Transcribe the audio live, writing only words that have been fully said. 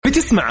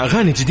تبي تسمع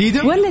أغاني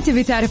جديدة ولا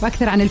تبي تعرف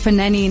أكثر عن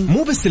الفنانين؟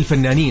 مو بس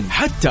الفنانين،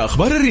 حتى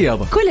أخبار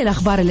الرياضة، كل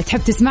الأخبار اللي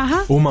تحب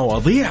تسمعها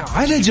ومواضيع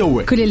على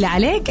جوك. كل اللي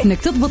عليك إنك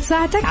تضبط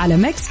ساعتك على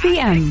ميكس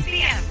بي ام.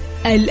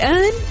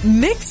 الآن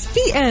ميكس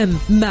بي ام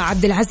مع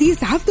عبد العزيز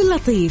عبد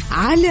اللطيف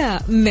على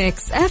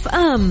ميكس اف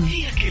ام.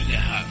 هي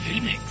كلها في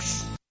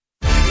الميكس.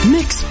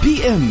 ميكس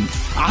بي ام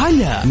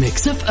على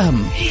ميكس اف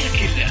ام. هي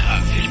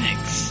كلها في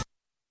الميكس.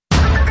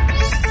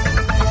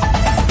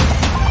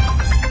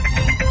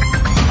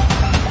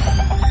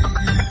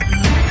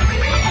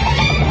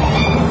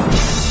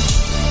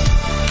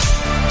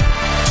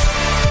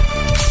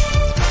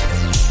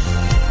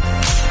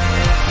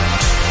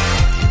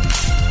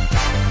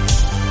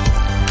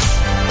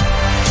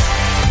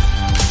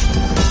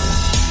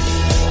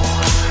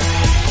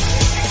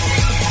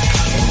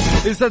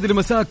 يسعد لي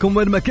مساكم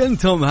وين ما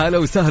كنتم. هلا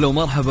وسهلا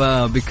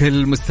ومرحبا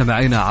بكل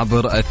مستمعينا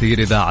عبر أثير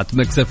إذاعة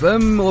ميكس اف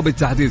ام،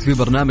 وبالتحديد في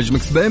برنامج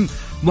ميكس بي ام.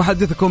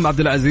 محدثكم عبد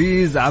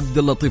العزيز عبد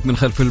اللطيف من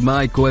خلف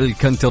المايك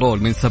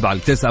والكنترول. من 7 ل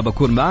 9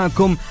 بكون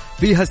معاكم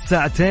في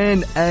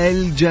هالساعتين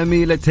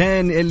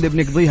الجميلتين اللي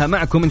بنقضيها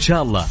معكم إن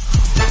شاء الله.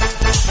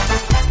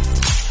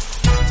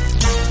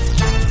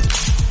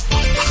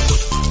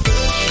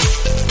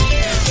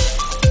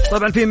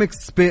 طبعا في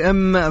ميكس بي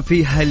ام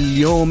في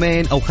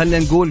هاليومين او خلينا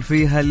نقول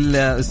في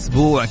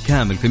هالاسبوع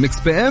كامل في ميكس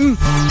بي ام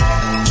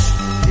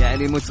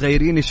يعني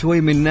متغيرين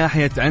شوي من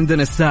ناحية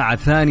عندنا الساعة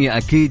الثانية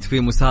أكيد في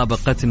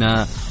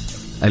مسابقتنا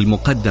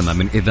المقدمة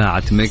من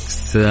إذاعة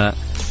ميكس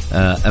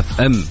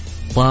اف ام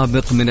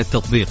طابق من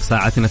التطبيق.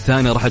 ساعتنا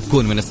الثانية راح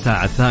تكون من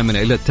الساعة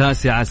 8 إلى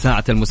 9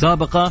 ساعة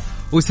المسابقة،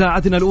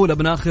 وساعتنا الأولى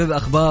بناخذ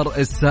أخبار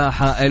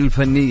الساحة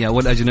الفنية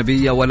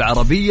والأجنبية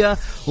والعربية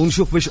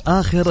ونشوف وش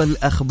آخر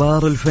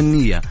الأخبار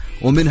الفنية،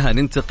 ومنها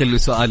ننتقل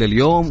لسؤال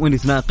اليوم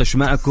ونتناقش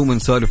معكم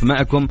ونسولف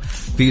معكم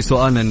في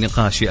سؤالنا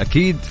النقاشي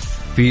أكيد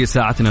في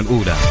ساعتنا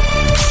الأولى.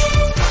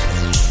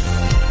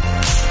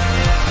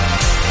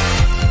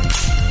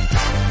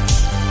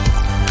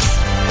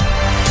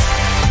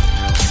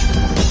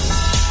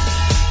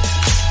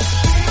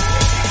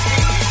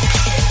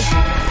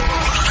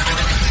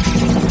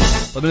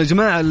 طيب يا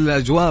جماعة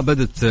الأجواء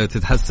بدت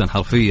تتحسن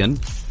حرفيا،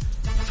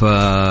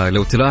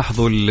 فلو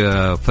تلاحظوا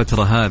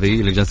الفترة هذه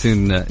اللي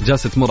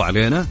جالسة تمر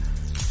علينا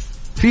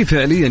في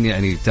فعليا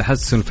يعني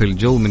تحسن في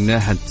الجو من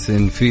ناحية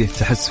إن فيه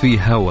تحس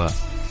فيه هواء،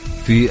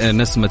 في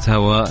نسمة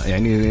هواء.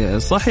 يعني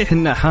صحيح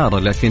إنها حارة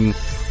لكن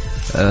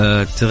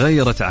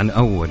تغيرت عن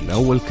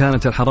أول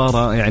كانت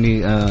الحرارة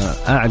يعني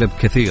أعلى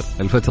بكثير.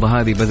 الفترة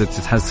هذه بدت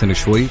تتحسن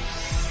شوي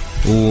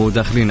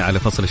وداخلين على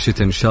فصل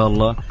الشتاء إن شاء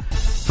الله،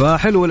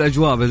 فحلو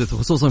الأجواء بدت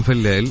خصوصا في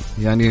الليل.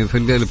 يعني في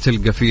الليل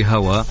بتلقى فيه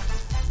هواء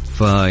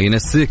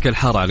فينسيك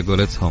الحر على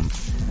قولتهم.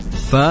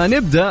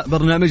 فنبدأ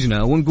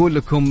برنامجنا ونقول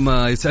لكم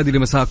يسعد لي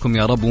مساكم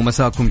يا رب،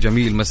 ومساكم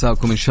جميل،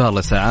 مساكم إن شاء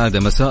الله سعادة،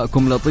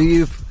 مساكم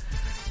لطيف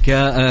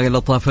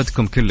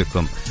كلطافتكم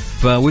كلكم.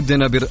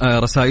 فودنا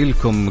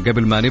برسائلكم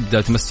قبل ما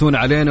نبدأ تمسون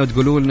علينا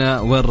وتقولوا لنا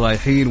وين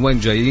رايحين وين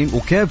جايين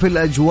وكيف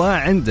الأجواء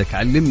عندك.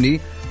 علمني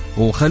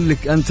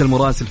وخليك أنت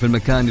المراسل في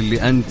المكان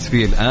اللي أنت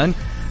فيه الآن.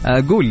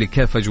 قول لي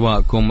كيف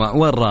أجواءكم،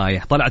 وين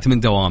رايح، طلعت من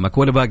دوامك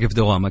ولا باقي في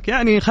دوامك.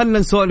 يعني خلنا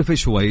نسولف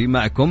شوي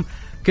معكم.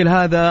 كل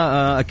هذا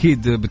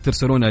أكيد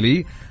بترسلون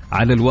لي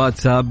على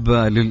الواتساب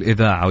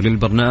للإذاعة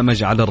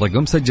وللبرنامج على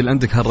الرقم. سجل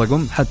عندك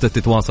هالرقم حتى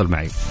تتواصل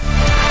معي.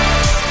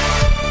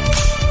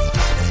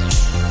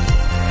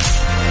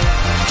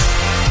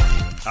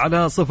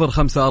 على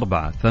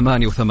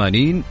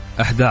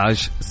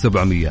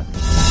 054-88-11700.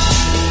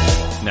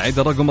 نعيد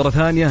الرقم مرة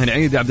ثانية.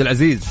 هنعيد يا عبد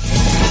العزيز.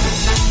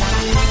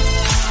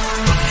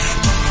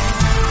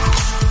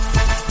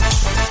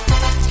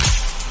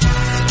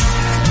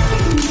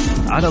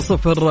 على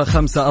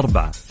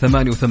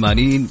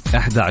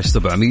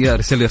 054-88-11700.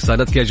 ارسل لي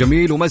رسالتك يا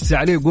جميل ومسي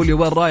عليه وقول لي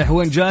وين رايح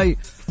وين جاي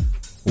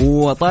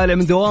وطالع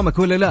من دوامك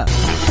ولا لا.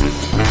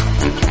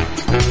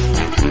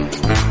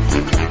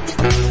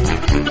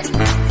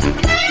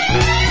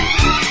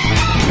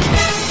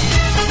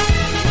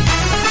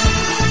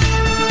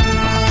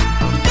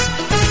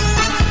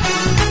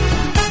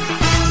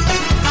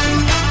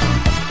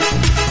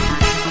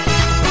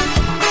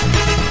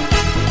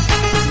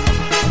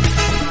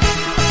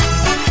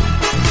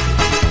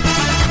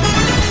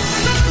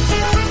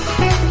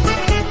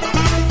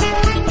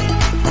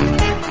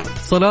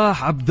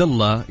 صلاح عبد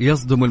الله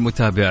يصدم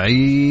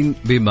المتابعين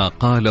بما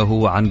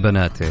قاله عن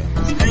بناته.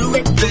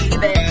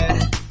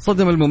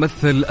 صدم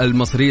الممثل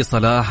المصري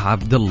صلاح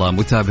عبد الله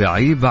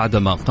متابعيه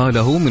بعدما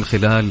قاله من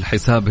خلال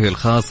حسابه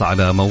الخاص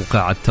على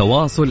موقع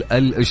التواصل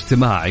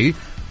الاجتماعي.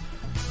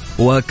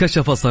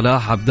 وكشف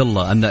صلاح عبد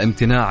الله أن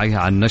امتناعه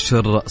عن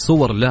نشر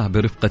صور له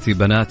برفقة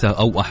بناته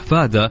أو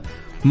أحفاده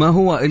ما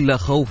هو إلا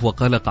خوف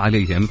وقلق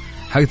عليهم،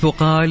 حيث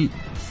قال: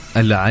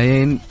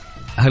 العين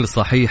هل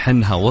صحيح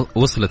أنها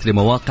وصلت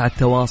لمواقع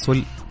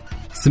التواصل؟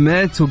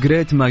 سمعت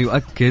وقريت ما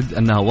يؤكد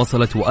أنها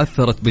وصلت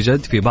وأثرت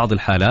بجد في بعض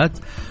الحالات،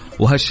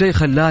 وهالشيء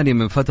خلاني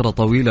من فترة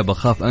طويلة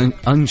بخاف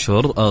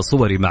أنشر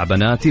صوري مع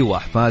بناتي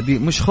وأحفادي.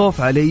 مش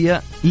خوف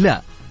علي،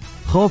 لا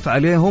خوف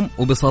عليهم،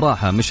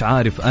 وبصراحة مش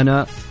عارف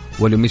أنا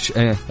ولا مش؟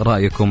 ايه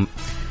رأيكم؟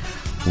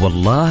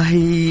 والله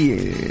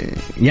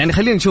يعني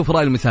خلينا نشوف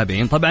رأي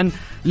المتابعين. طبعا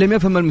لم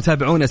يفهم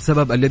المتابعون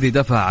السبب الذي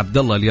دفع عبد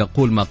الله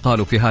ليقول ما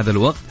قالوا في هذا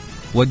الوقت،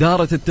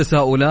 ودارت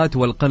التساؤلات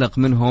والقلق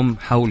منهم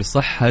حول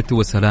صحة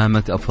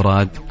وسلامة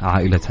أفراد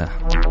عائلته.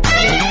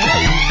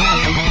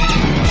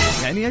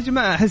 يعني يا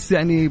جماعة أحس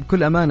يعني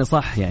بكل أمانة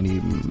صح،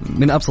 يعني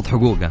من أبسط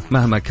حقوقه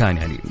مهما كان،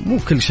 يعني مو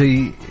كل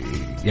شيء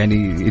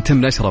يعني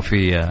يتم نشره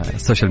في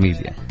السوشيال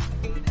ميديا،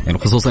 يعني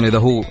خصوصا إذا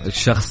هو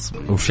الشخص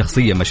أو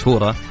شخصية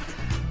مشهورة،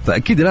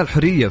 فأكيد له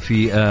الحرية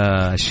في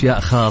أشياء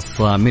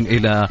خاصة من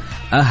إلى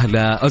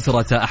أهله،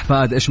 أسرته،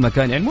 أحفاد، إيش ما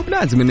كان. يعني مو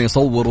بلازم إنه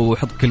يصور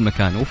ويحط كل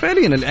مكان،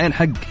 وفعليا العين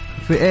حق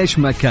في إيش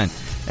ما كان.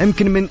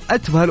 يمكن من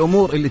أتفه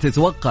الأمور اللي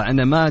تتوقع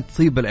أن ما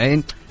تصيب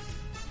العين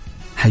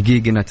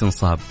حقيقة أنها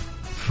تنصاب.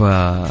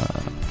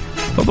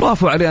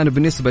 فبرافو عليه. أنا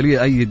بالنسبة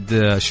لي أيد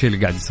الشيء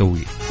اللي قاعد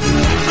يسويه.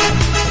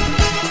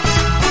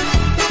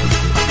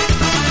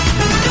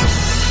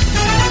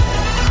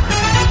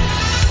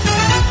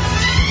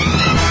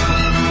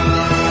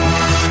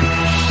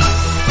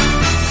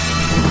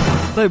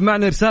 طيب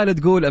معنا رسالة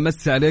تقول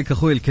أمسي عليك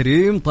أخوي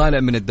الكريم، طالع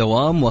من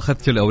الدوام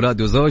وأخذت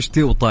الأولاد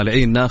وزوجتي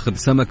وطالعين ناخذ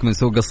سمك من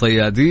سوق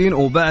الصيادين،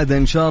 وبعد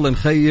إن شاء الله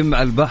نخيم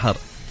على البحر.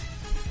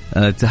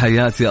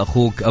 تحياتي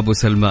أخوك أبو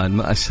سلمان.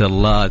 ما شاء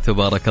الله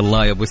تبارك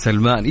الله يا أبو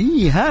سلمان.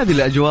 هذه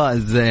الأجواء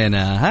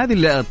الزينة،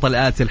 هذه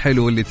الطلعات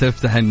الحلوة اللي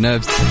تفتح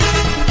النفس.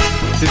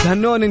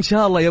 تتهنون إن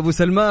شاء الله يا أبو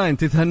سلمان،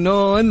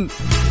 تتهنون.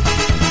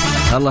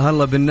 الله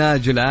الله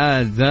بالناجل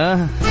عاد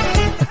ها.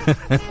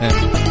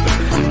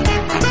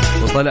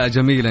 وطلع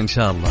جميل إن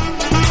شاء الله.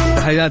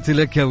 تحياتي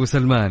لك يا أبو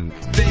سلمان.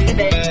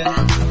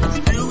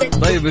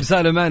 طيب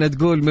رسالة معنا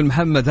تقول من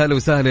محمد، هلا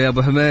وسهلا يا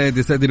أبو حميد،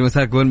 يسعدني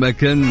مساك وين ما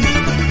كنت.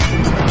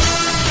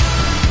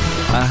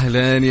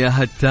 أهلا يا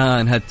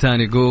هتان.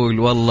 هتان يقول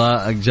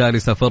والله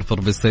جالس أفرفر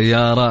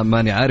بالسيارة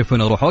ماني عارف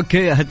وين أروح. أوكي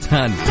يا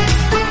هتان،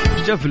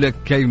 شوف لك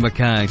أي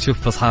مكان،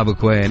 شوف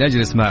أصحابك وين،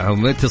 أجلس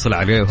معهم، اتصل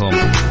عليهم.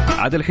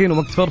 عاد الحين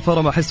وقت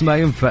فرفرة ما أحس ما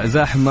ينفع،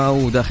 زحمة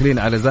وداخلين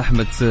على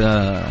زحمة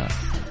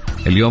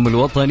اليوم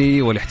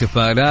الوطني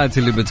والاحتفالات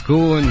اللي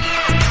بتكون.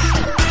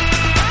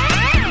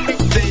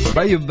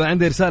 طيب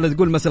عندي رسالة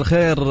تقول مساء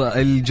الخير،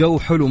 الجو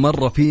حلو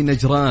مرة في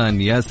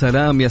نجران. يا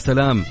سلام يا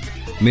سلام،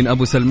 من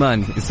أبو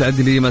سلمان.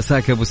 يسعد لي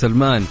مساك أبو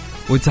سلمان،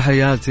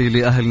 وتحياتي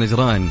لأهل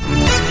نجران.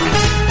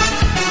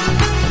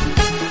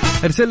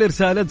 ارسل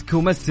رسالتك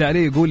ومسي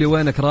علي، قولي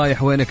وينك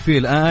رايح، وينك فيه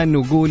الآن،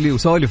 وقولي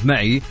وسولف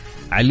معي،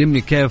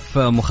 علمني كيف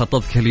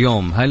مخططك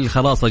اليوم. هل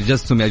خلاص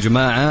أجزتم يا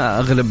جماعة؟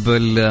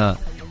 أغلب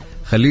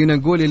خلينا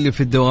نقول اللي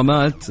في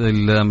الدوامات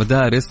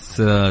المدارس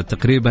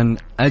تقريبا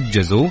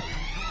أجزوا،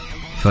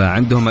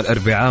 فعندهم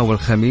الأربعاء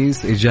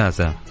والخميس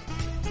إجازة،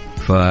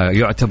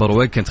 فيعتبر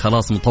ويكند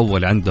خلاص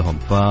مطول عندهم.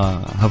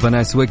 فهاف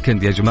نايس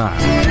ويكند يا جماعة.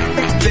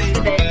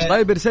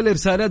 طيب ارسل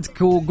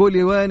رسالتك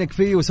وقولي وينك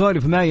فيه،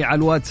 وسولف معي على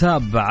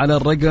الواتساب على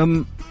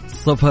الرقم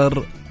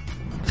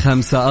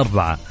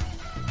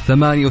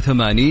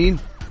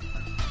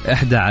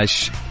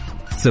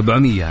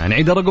 054-88-11-700.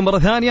 نعيد الرقم مرة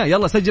ثانية،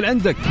 يلا سجل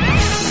عندك،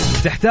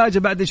 تحتاج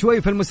بعد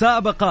شوي في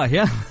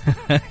المسابقة.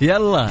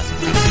 يلا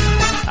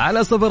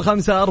على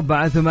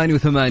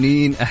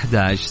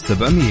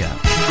 054-88-11-700.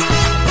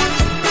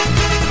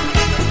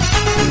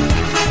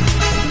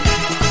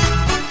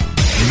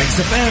 Mix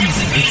FM,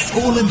 it's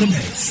all in the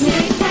mix.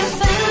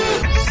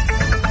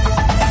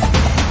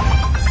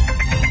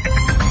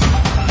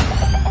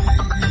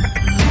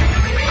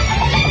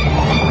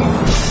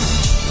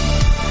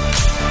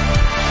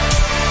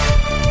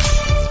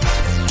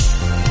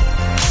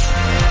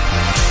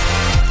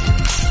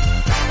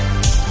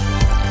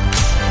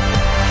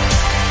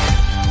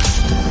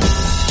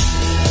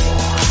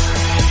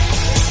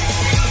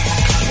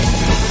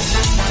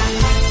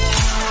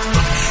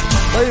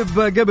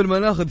 قبل ما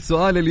ناخذ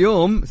سؤال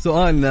اليوم،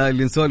 سؤالنا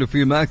اللي نسولف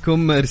فيه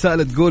معكم،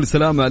 رسالة تقول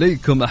السلام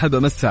عليكم، أحب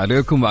أمسي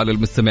عليكم وعلى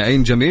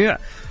المستمعين جميع.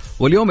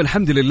 واليوم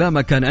الحمد لله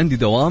ما كان عندي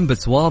دوام،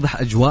 بس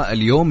واضح أجواء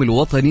اليوم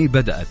الوطني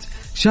بدأت،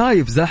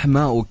 شايف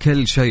زحمة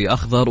وكل شيء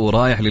أخضر،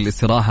 ورايح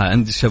للاستراحة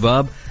عند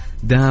الشباب.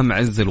 دام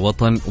عز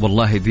الوطن،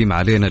 والله يديم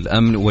علينا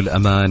الأمن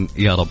والأمان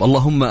يا رب،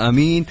 اللهم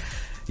آمين.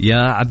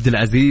 يا عبد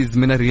العزيز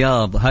من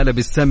الرياض، هلا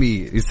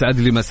بالسمي، يسعد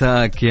لي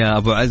مساك يا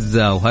أبو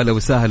عزة، وهلا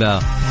وسهلا،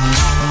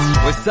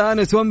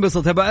 واستانس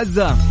وانبسط أبو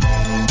عزة،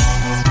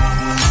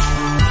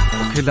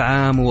 وكل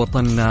عام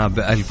ووطننا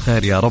بألف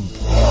خير يا رب.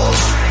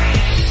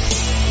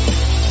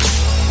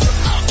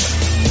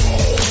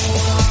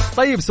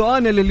 طيب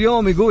سؤالنا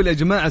لليوم يقول يا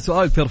جماعة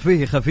سؤال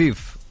ترفيهي خفيف،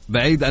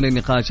 بعيد عن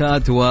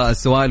النقاشات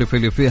والسوالف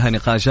اللي فيها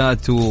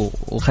نقاشات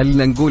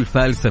وخلينا نقول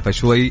فلسفة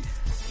شوي،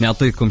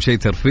 نعطيكم شيء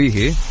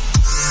ترفيهي.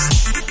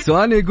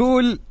 سؤال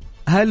يقول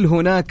هل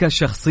هناك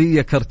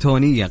شخصية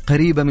كرتونية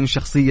قريبة من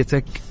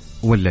شخصيتك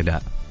ولا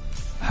لا؟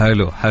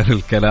 حلو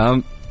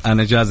الكلام،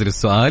 أنا جازر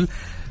السؤال.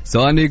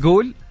 سؤال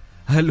يقول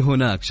هل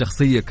هناك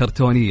شخصية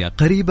كرتونية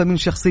قريبة من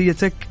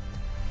شخصيتك؟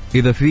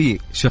 إذا في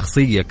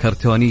شخصية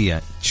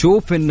كرتونية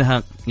تشوف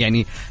إنها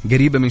يعني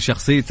قريبة من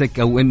شخصيتك،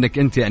 أو إنك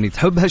أنت يعني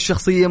تحب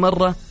هالشخصية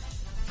مرة،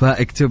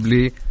 فاكتب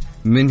لي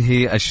من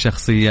هي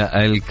الشخصية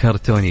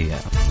الكرتونية؟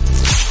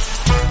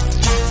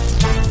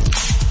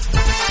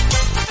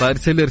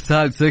 فارسل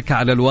رسالتك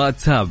على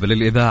الواتساب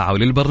للإذاعة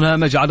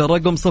وللبرنامج على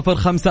الرقم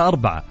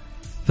 054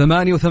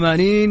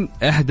 88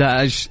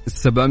 11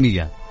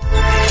 700.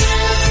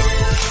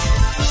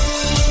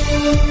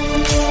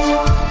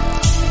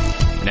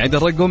 نعيد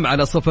الرقم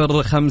على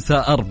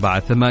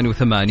 054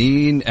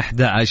 88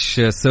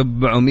 11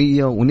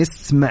 700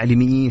 ونسمع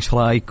لمين. ايش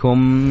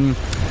رايكم؟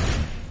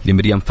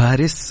 لمريم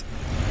فارس.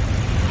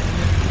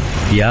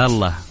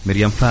 يلا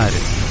مريم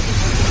فارس.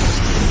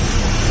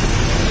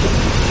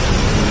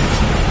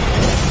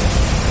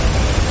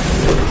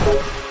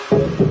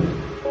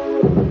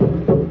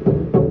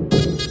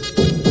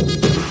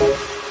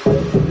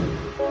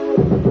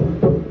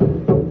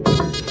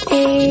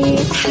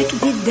 اضحك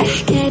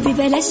بالضحكة دي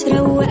بلاش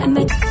روق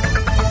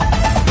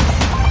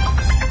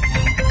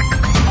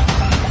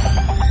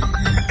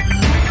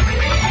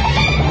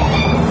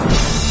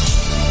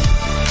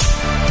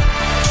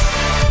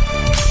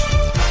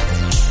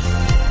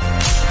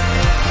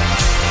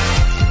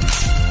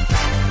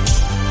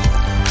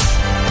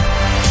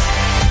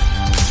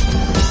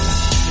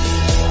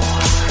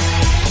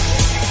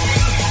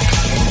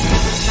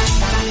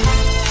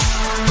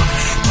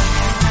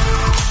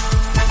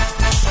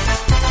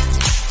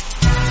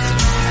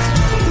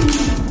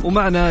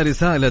ومعنا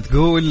رسالة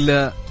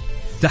تقول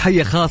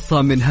تحية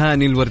خاصة من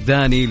هاني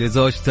الورداني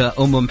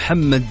لزوجته أم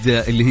محمد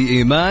اللي هي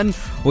إيمان،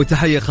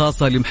 وتحية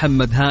خاصة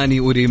لمحمد هاني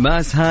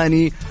وريماس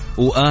هاني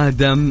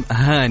وآدم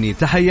هاني.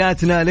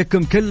 تحياتنا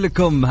لكم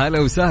كلكم، هلا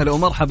وسهلا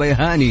ومرحبا يا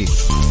هاني.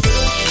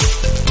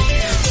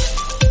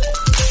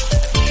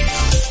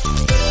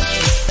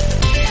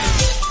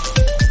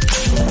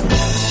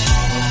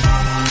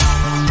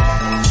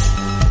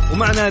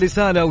 ومعنا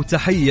رسالة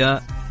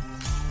وتحية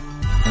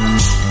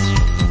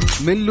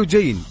من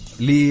لجين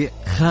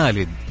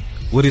لخالد،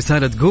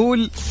 ورسالة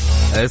تقول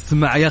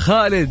اسمع يا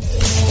خالد،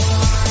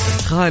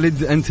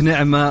 خالد أنت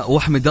نعمة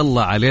واحمد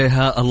الله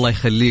عليها، الله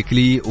يخليك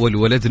لي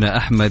ولولدنا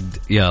أحمد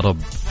يا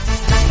رب.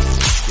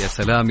 يا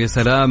سلام يا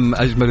سلام،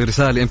 أجمل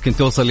رسالة يمكن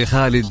توصل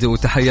لخالد،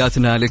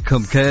 وتحياتنا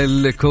لكم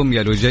كلكم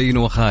يا لجين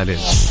وخالد.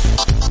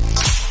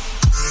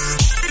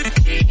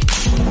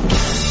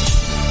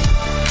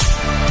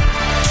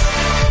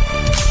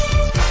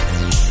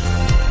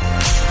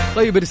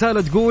 طيب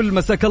رسالة تقول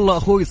مساك الله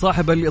أخوي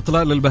صاحب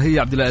الإطلال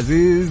البهية عبد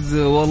العزيز،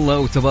 والله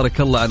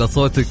وتبارك الله على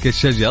صوتك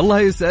الشجي، الله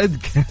يسعدك.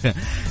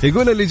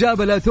 يقول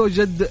الإجابة لا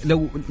توجد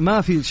لو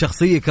ما في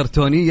شخصية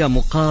كرتونية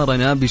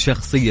مقارنة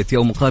بشخصيتي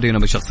أو مقارنة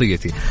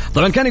بشخصيتي.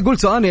 طبعا كان يقول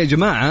سؤال يا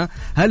جماعة،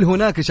 هل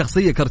هناك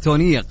شخصية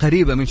كرتونية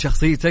قريبة من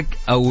شخصيتك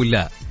أو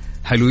لا؟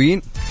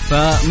 حلوين.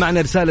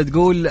 فمعنى رسالة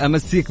تقول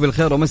أمسيك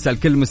بالخير ومسي على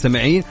الكل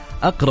المستمعين.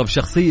 أقرب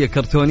شخصية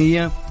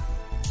كرتونية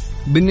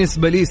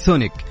بالنسبة لي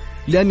سونيك،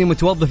 لأني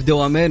متوظف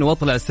دوامين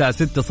وأطلع الساعة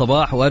 6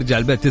 صباح وأرجع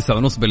البيت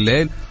 9:30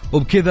 بالليل،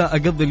 وبكذا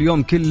أقضي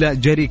اليوم كله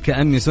جري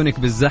كأني سونيك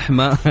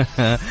بالزحمة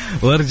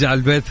وأرجع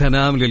البيت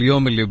أنام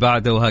لليوم اللي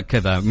بعده،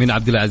 وهكذا. من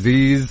عبد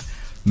العزيز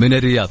من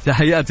الرياض.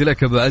 تحياتي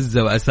لك أبو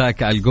عزة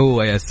وعساك على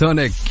القوة يا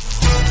سونيك.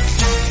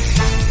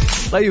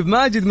 طيب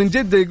ماجد من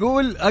جدة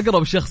يقول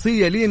أقرب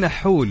شخصية لي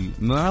نحول.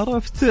 ما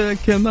عرفتك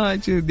يا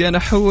ماجد يا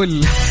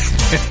نحول.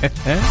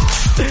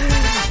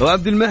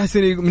 وعبد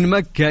المحسن من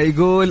مكة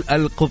يقول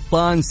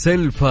القبطان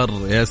سيلفر.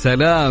 يا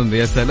سلام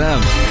يا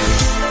سلام.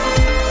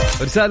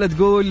 رسالة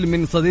تقول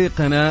من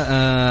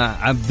صديقنا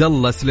عبد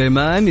الله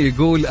سليمان،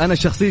 يقول أنا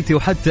شخصيتي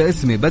وحتى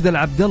اسمي بدل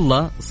عبد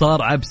الله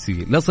صار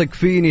عبسي، لصق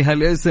فيني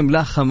هالاسم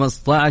له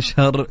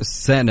 15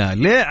 سنة.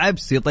 ليه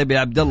عبسي؟ طيب يا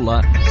عبد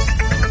الله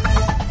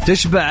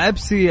تشبع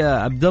عبسي يا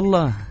عبد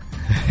الله.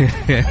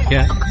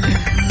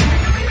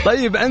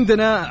 طيب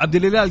عندنا عبد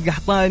الإله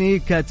القحطاني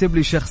كاتب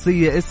لي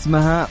شخصية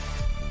اسمها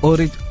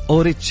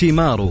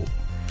أوريتشيمارو،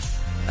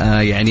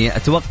 يعني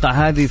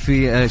أتوقع هذه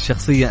في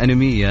شخصية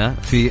أنمية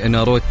في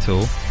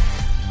ناروتو.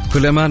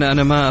 كل أمانة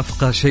أنا ما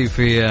أفقه شيء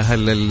في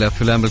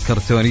هالأفلام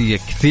الكرتونية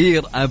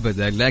كثير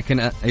أبدا،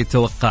 لكن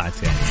توقعت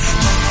يعني.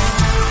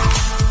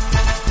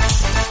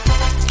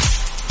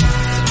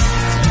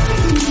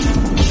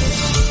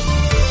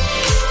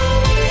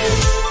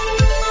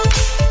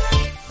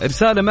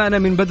 رسالة معنا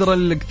من بدر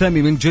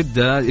القثامي من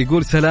جدة،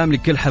 يقول سلام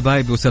لكل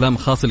حبايبي وسلام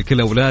خاص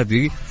لكل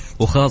أولادي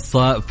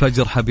وخاصة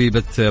فجر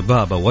حبيبة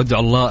بابا، وادعو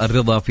الله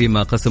الرضا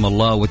فيما قسم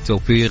الله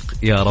والتوفيق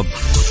يا رب.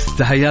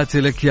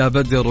 تحياتي لك يا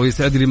بدر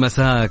ويسعد لي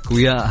مساك،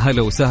 ويا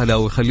هلا وسهلا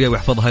ويخليها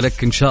ويحفظها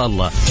لك إن شاء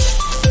الله.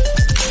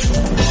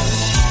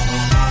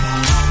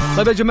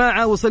 طيب يا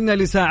جماعة وصلنا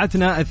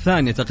لساعتنا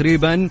الثانية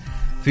تقريبا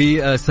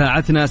في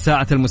ساعتنا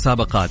ساعة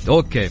المسابقات.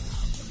 أوكي،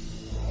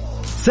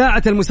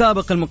 ساعة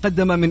المسابقة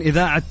المقدمة من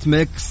إذاعة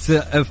ميكس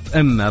اف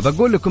ام.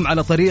 بقول لكم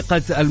على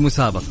طريقة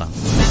المسابقة،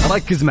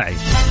 ركز معي.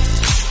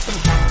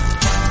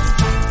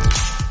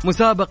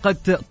 مسابقة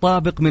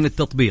طابق من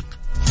التطبيق.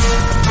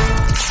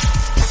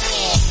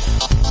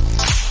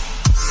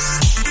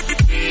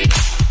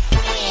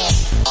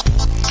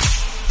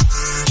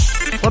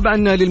 طبعا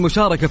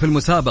للمشاركة في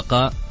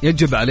المسابقة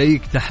يجب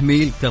عليك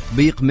تحميل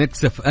تطبيق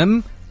ميكس اف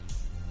ام،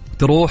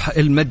 تروح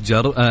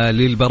المتجر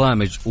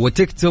للبرامج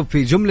وتكتب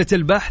في جملة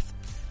البحث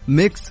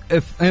ميكس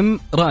اف ام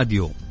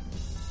راديو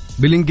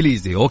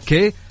بالانجليزي.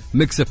 اوكي،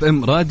 ميكس اف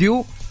ام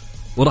راديو،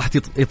 وراح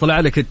يطلع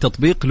لك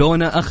التطبيق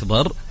لونه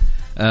اخضر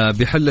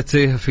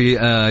بحلته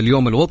في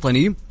اليوم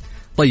الوطني.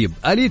 طيب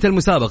آلية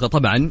المسابقة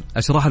طبعا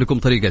أشرح لكم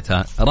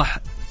طريقتها. راح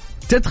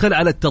تدخل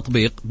على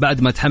التطبيق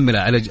بعد ما تحمله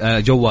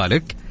على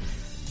جوالك،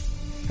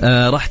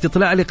 راح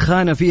تطلع لك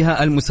خانة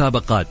فيها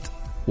المسابقات،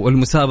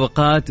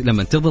 والمسابقات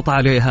لما تضغط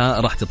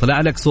عليها راح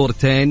تطلع لك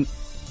صورتين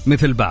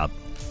مثل بعض،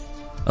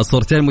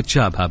 الصورتين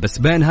متشابهة بس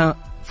بينها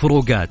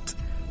فروقات،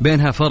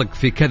 بينها فرق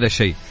في كذا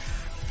شيء.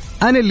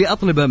 أنا اللي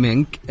أطلبه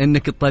منك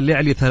أنك تطلع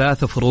لي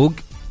 3 فروق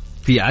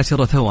في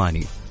 10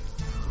 ثواني.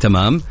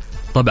 تمام؟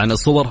 طبعا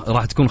الصور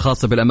راح تكون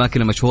خاصة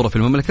بالأماكن المشهورة في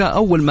المملكة.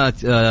 أول ما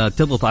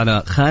تضغط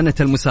على خانة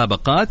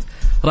المسابقات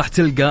راح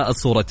تلقى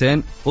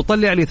الصورتين،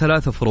 وطلع لي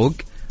 3 فروق،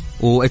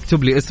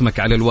 واكتب لي اسمك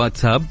على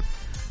الواتساب،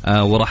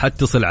 وراح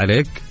أتصل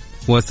عليك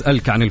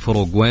وأسألك عن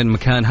الفروق وين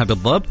مكانها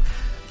بالضبط.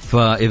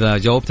 فإذا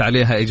جاوبت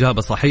عليها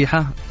إجابة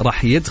صحيحة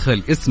راح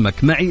يدخل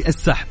اسمك معي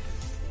السحب.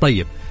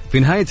 طيب في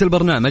نهاية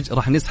البرنامج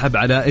راح نسحب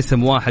على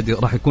اسم واحد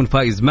راح يكون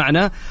فائز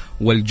معنا،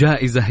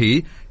 والجائزة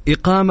هي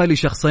إقامة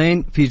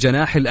لشخصين في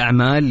جناح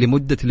الأعمال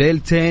لمدة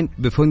ليلتين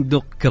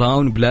بفندق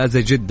كراون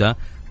بلازا جدة.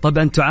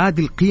 طبعا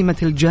تعادل قيمة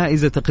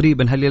الجائزة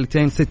تقريبا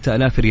هالليلتين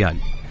 6000 ريال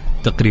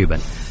تقريبا.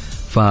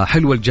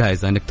 فحلوة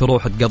الجائزة انك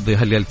تروح تقضي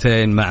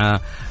هالليلتين مع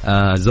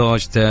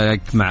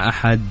زوجتك، مع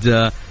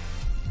أحد،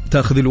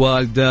 تأخذ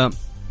الوالدة،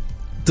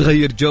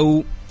 تغير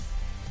جو.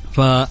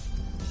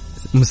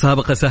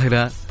 فمسابقة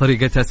سهلة،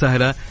 طريقتها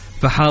سهلة،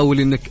 فحاول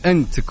انك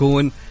أنت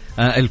تكون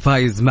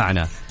الفائز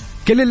معنا.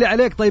 كل اللي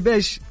عليك، طيب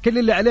ايش كل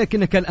اللي عليك؟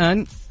 انك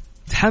الآن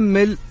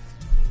تحمل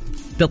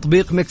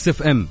تطبيق ميكس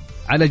اف ام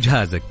على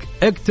جهازك،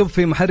 اكتب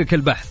في محرك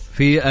البحث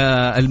في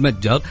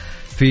المتجر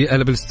في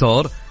الابل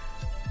ستور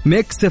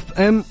ميكس اف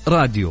ام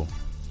راديو.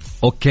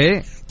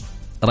 اوكي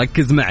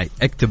ركز معي،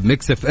 اكتب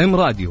ميكس اف ام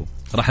راديو،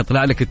 راح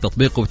يطلع لك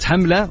التطبيق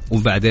وتحمله،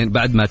 وبعدين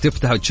بعد ما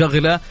تفتح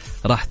وتشغله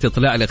راح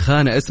تطلع لك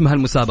خانة اسمها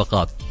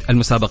المسابقات.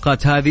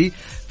 المسابقات هذه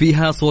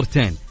فيها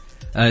صورتين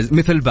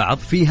مثل بعض،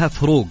 فيها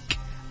فروق،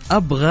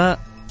 أبغى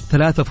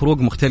 3 فروق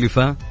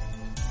مختلفة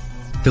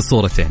في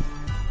الصورتين.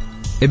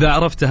 إذا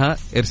عرفتها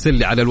ارسل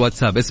لي على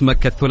الواتساب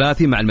اسمك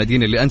الثلاثي مع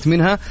المدينة اللي أنت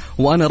منها،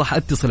 وأنا راح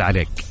أتصل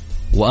عليك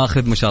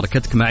وآخذ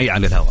مشاركتك معي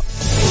على الهواء.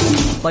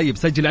 طيب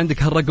سجل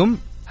عندك هالرقم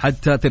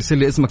حتى ترسل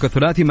لي اسمك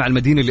الثلاثي مع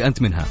المدينة اللي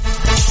أنت منها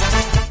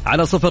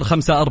على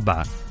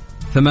 054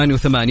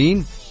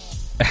 88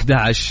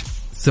 11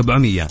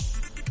 700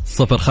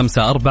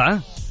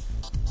 054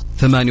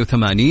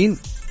 88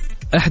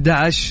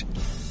 11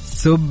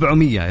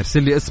 700.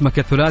 ارسل لي اسمك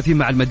الثلاثي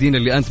مع المدينة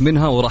اللي أنت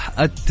منها وراح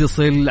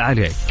أتصل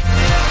عليك.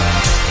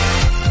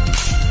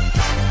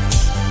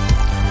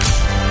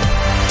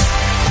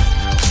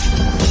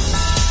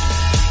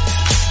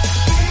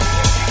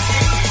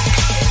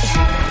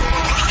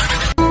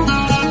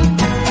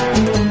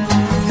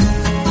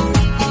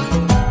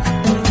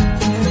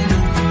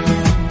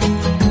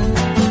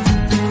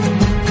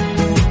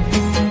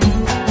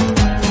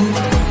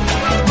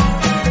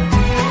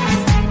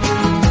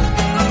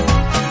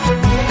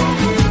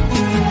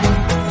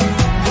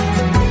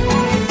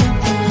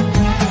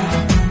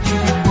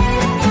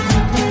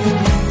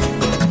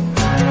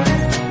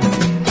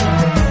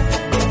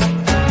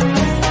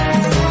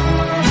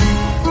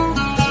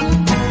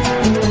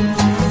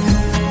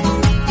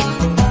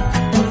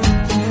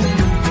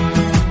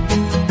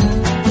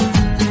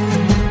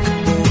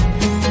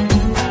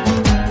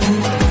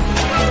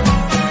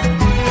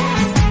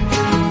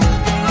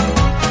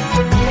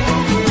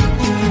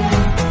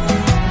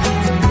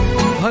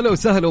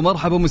 وسهلا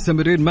ومرحبا،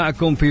 مستمرين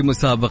معكم في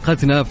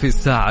مسابقتنا في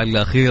الساعة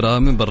الأخيرة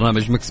من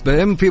برنامج مكس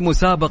بي ام في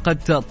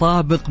مسابقة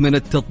طابق من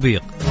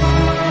التطبيق.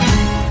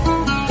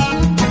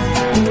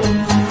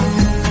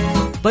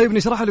 طيب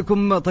نشرح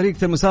لكم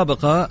طريقة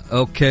المسابقة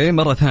أوكي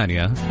مرة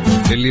ثانية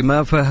اللي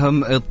ما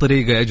فهم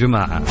الطريقة يا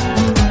جماعة.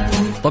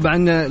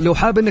 طبعا لو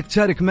حاب انك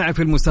تشارك معي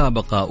في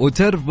المسابقة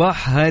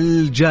وتربح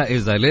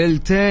هالجائزة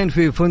ليلتين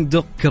في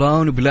فندق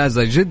كراون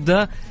بلازا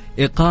جدة،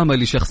 إقامة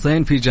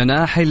لشخصين في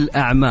جناح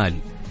الأعمال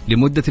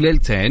لمدة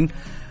ليلتين.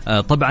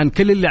 طبعا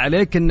كل اللي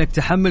عليك انك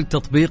تحمل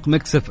تطبيق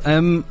ميكس اف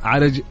ام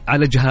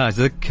على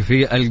جهازك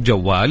في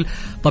الجوال.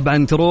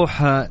 طبعا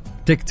تروح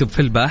تكتب في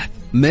البحث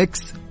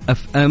ميكس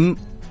اف ام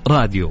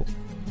راديو.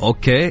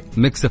 اوكي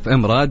ميكس اف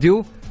ام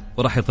راديو،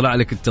 وراح يطلع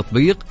لك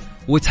التطبيق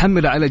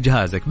وتحمله على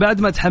جهازك.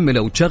 بعد ما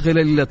تحمله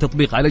وتشغل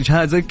التطبيق على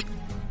جهازك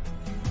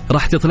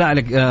راح تطلع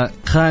لك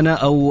خانة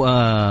او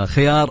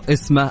خيار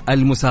اسمه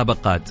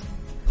المسابقات.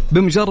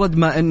 بمجرد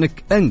ما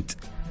انك انت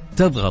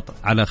تضغط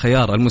على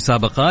خيار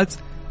المسابقات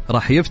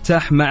راح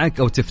يفتح معك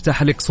أو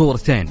تفتح لك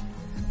صورتين،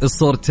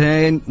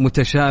 الصورتين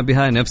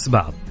متشابهة نفس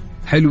بعض.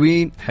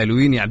 حلوين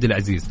حلوين يا عبد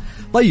العزيز.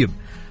 طيب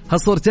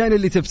هالصورتين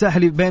اللي تفتح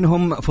لي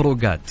بينهم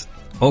فروقات،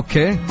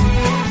 أوكي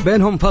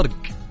بينهم فرق.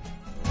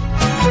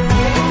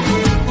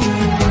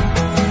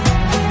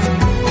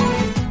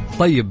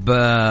 طيب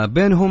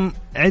بينهم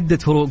عدة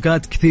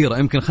فروقات كثيرة،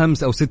 يمكن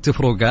 5 أو 6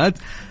 فروقات.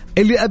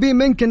 اللي أبي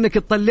منك أنك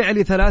تطلع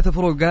لي 3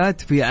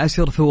 فروقات في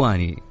 10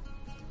 ثواني.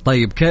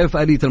 طيب كيف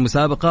آلية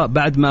المسابقة؟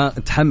 بعد ما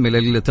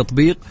تحمل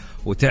التطبيق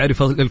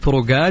وتعرف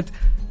الفروقات،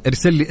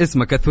 ارسل لي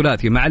اسمك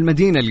الثلاثي مع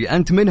المدينة اللي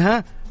أنت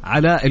منها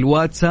على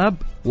الواتساب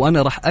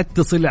وأنا راح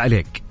أتصل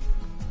عليك.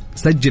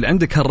 سجل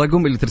عندك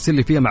هالرقم اللي ترسل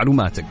لي فيها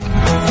معلوماتك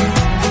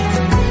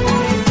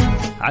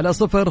على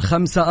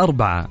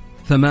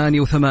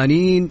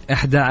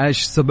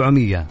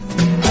 054-88-11700.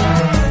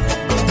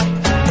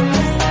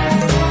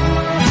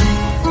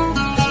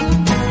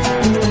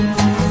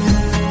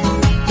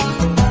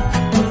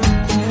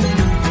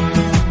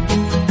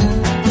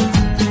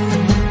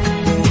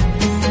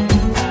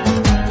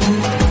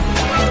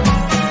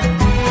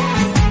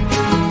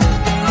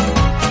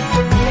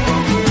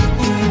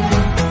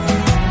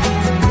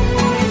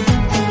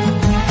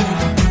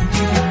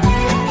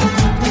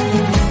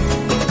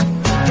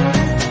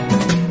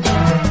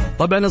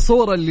 طبعا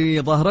الصورة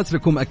اللي ظاهرت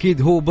لكم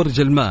أكيد هو برج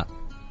الماء،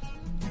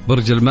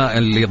 برج الماء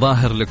اللي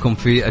ظاهر لكم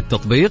في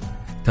التطبيق.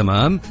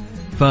 تمام.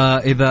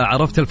 فإذا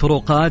عرفت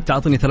الفروقات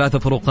تعطني 3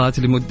 فروقات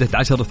لمدة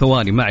 10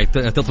 ثواني معي،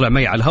 تطلع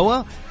معي على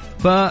الهواء.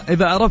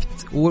 فإذا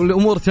عرفت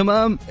والأمور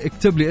تمام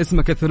اكتب لي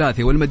اسمك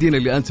الثلاثي والمدينة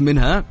اللي أنت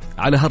منها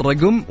على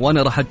هالرقم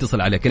وأنا راح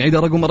أتصل عليك. نعيد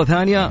الرقم مرة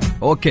ثانية.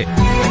 أوكي،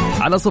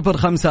 على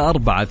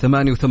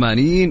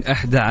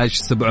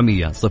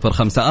 054-88-11700.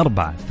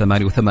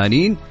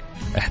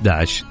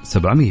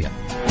 054-88-11700.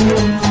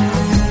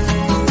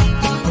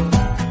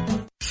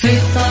 في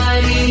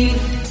الطريق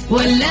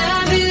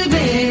ولا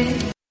بالبيت.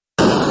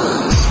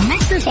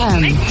 ميكس اف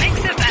ام،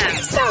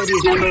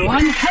 سعوديز نمبر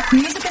 1 هيت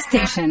ميوزك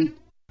ستيشن.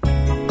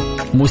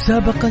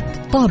 مسابقة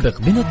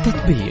طابق من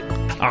التطبيق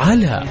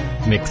على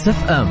ميكس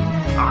اف ام.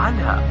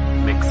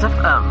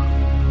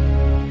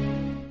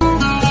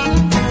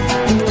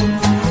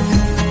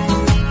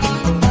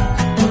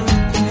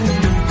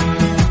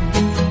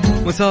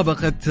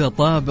 مسابقة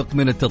طابق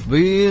من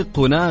التطبيق،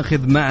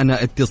 وناخذ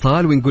معنا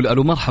اتصال ونقول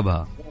ألو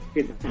مرحبا.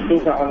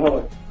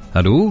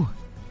 ألو.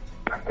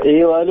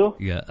 ايوه الو.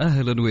 يا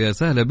أهلا ويا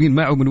سهلا، بين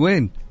معه من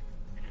وين؟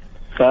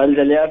 خالد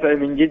اليافعي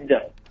من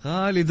جدة.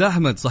 خالد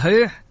أحمد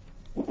صحيح؟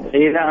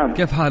 اي نعم.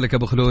 كيف حالك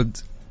أبو خلود؟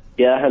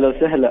 يا أهلا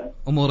وسهلا.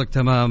 أمورك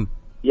تمام؟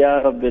 يا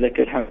رب لك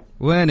الحمد.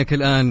 وينك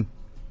الآن؟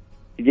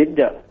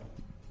 جدة.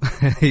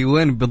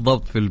 وين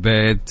بالضبط؟ في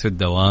البيت في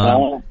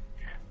الدوام؟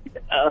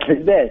 في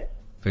البيت.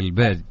 في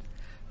البيت.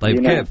 طيب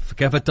نعم.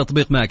 كيف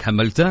التطبيق معك؟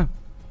 حملته؟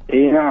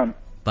 اي نعم.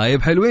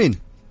 طيب حلوين،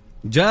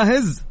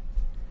 جاهز؟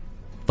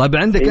 طيب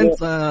عندك إيه.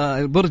 أنت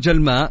برج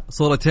الماء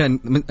صورتين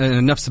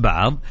نفس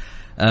بعض.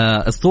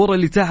 الصورة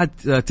اللي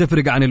تحت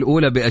تفرق عن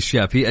الأولى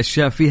بأشياء، في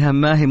أشياء فيها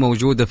ما هي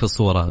موجودة في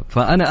الصورة،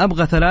 فأنا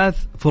أبغى 3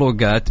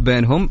 فروقات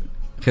بينهم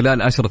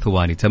خلال 10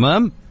 ثواني.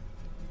 تمام؟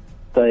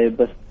 طيب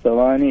بس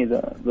ثواني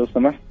إذا لو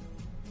سمحت.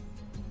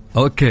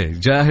 أوكي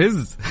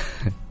جاهز؟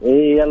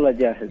 اي يلا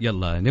جاهز.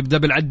 يلا نبدأ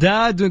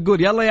بالعداد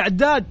ونقول يلا يا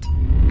عداد.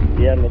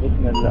 يلا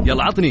بسم الله.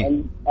 يلا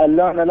عطني.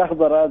 اللون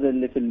الأخضر هذا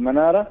اللي في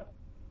المنارة.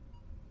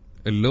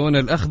 اللون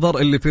الأخضر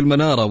اللي في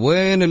المنارة.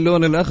 وين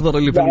اللون الأخضر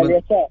اللي في المنارة؟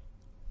 اليسار.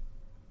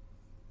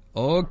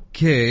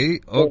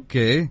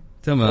 أوكي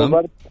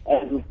تمام.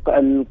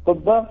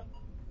 القبة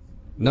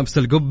نفس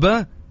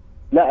القبة؟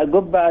 لا،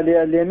 القبة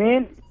على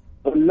اليمين،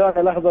 اللون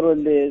الأخضر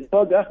اللي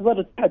فوق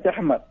أخضر تحت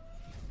أحمر.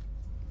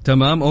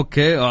 تمام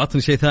أوكي،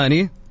 أعطني شيء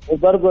ثاني.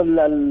 وبرضه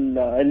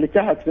اللي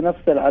تحت في نفس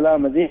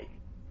العلامة دي.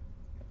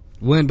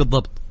 وين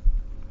بالضبط؟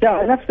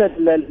 نفس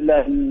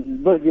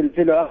البرج اللي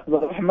فيه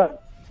أخضر وأحمر،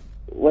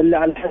 ولا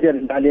على الحجر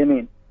اللي على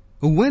اليمين.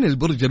 وين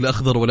البرج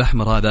الأخضر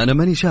والأحمر هذا؟ أنا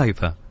ماني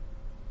شايفه.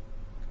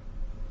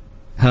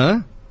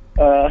 ها؟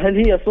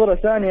 هل هي صورة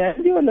ثانية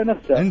عندي ولا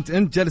نفسها؟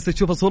 أنت جالس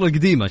تشوف الصورة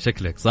القديمة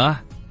شكلك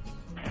صح؟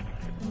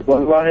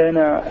 والله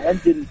أنا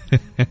عندي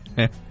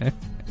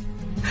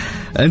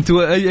أنت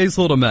أي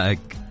صورة معك؟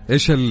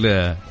 إيش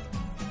اللي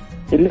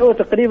هو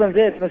تقريبا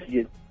زي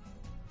المسجد.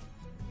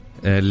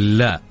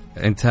 لا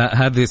أنت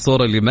هذه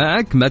الصورة اللي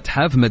معك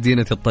متحف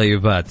مدينة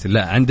الطيبات.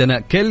 لا، عندنا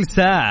كل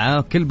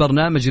ساعة كل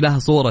برنامج له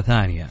صورة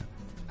ثانية.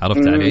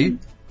 عرفت علي؟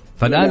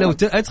 فالآن لو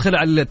أدخل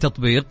على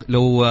التطبيق،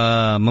 لو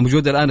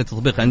موجود الآن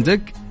التطبيق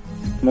عندك؟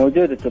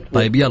 موجود التطبيق.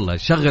 طيب يلا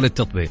شغل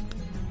التطبيق.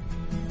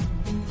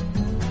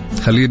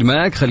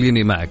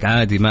 خليني معك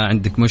عادي، ما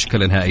عندك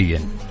مشكلة نهائيا.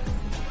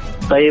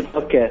 طيب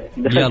أوكي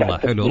يلا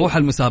حلو، روح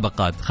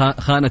المسابقات،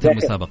 خانة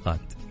المسابقات.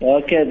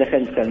 أوكي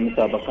دخلت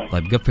المسابقات.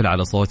 طيب قفل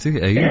على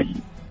صوتي. أي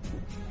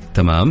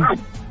تمام.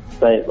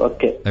 طيب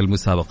أوكي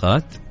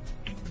المسابقات.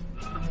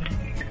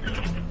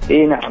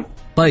 إيه نعم.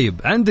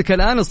 طيب عندك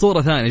الآن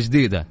الصورة ثانية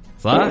جديدة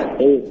صح؟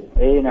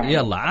 إيه نعم.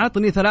 يلا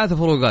عطني 3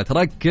 فروقات،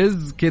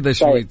 ركز كذا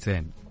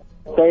شويتين.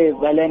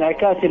 طيب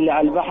الانعكاس اللي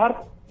على البحر.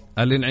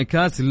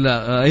 الانعكاس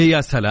لا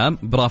يا سلام،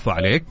 برافو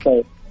عليك.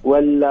 طيب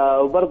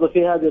وبرضه في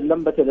هذه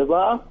لمبة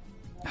الإضاءة.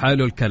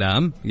 حلو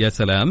الكلام، يا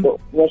سلام.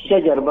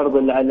 والشجر برضه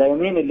اللي على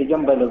اليمين اللي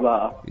جنب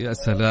الإضاءة. يا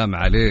سلام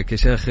عليك يا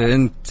شيخ،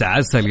 انت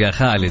عسل يا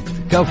خالد،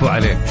 كفو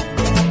عليك.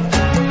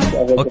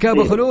 اوكي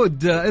ابو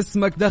خلود،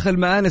 اسمك دخل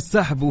معانا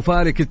السحب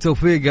وفارك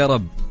التوفيق يا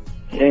رب.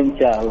 ان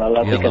شاء الله.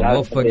 الله يعطيك العافية. يلا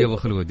موفق يا ابو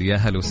خلود، يا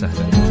هلا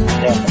وسهلا.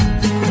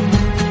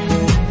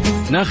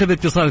 ناخذ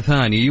اتصال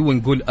ثاني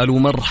ونقول ألو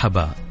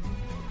مرحبا.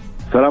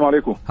 السلام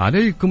عليكم.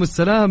 عليكم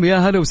السلام، يا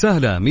هلا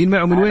وسهلا. مين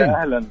معه من وين؟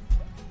 أهلا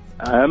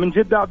من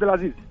جدة. عبد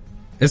العزيز.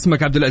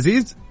 اسمك عبد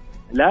العزيز؟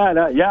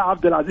 لا يا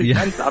عبد العزيز.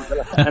 أنت عبد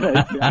العزيز.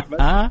 أنا اسمي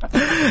أحمد.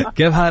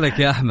 كيف حالك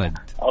يا أحمد؟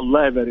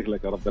 الله يبارك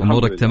لك يا رب.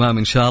 أمورك تمام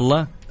إن شاء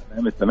الله؟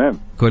 تمام.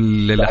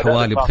 كل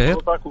الأحوال بخير؟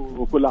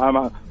 وكل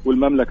عام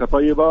والمملكة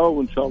طيبة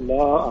وإن شاء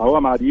الله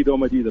أعوام عديدة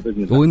ومديدة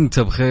بإذن الله. وأنت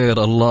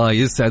بخير، الله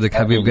يسعدك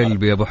حبيب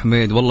قلبي يا أبو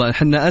حميد. والله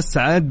إحنا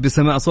أسعد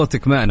بسماع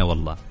صوتك معنا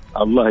والله.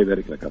 الله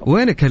يبارك لك يا رب.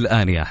 وينك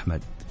الآن يا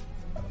أحمد؟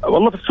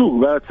 والله في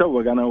السوق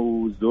بتسوق أنا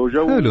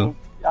والزوجة. حلو.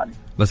 يعني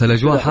بس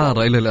الأجواء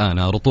حارة إلى الآن،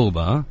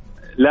 رطوبة.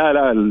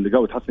 لا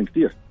الجو تحسن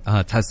كتير.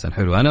 تحسن.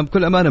 حلو. أنا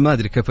بكل أمانة ما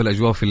أدري كيف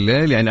الأجواء في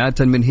الليل، يعني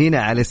عادة من هنا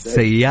على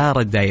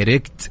السيارة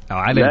دايركت أو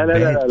على لا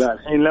البيت. لا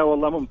الحين لا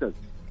والله ممتاز.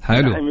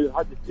 حلو.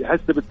 يحس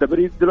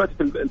بالتبريد دلوقتي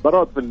في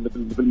البراد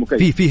في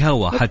المكيف. في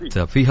هواء،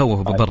 حتى في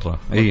هواء برا.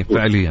 اي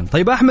فعليا.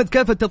 طيب احمد،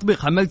 كيف التطبيق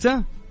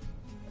حملته؟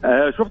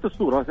 شفت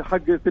الصورة حق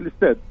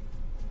الاستاد.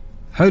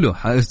 حلو.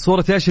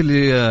 صورة ايش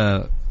اللي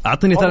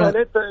اعطيني ثلاث؟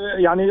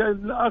 يعني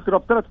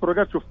اقرب 3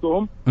 فروقات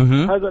شفتهم.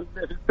 هذا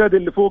الاستاد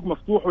اللي فوق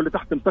مفتوح واللي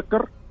تحت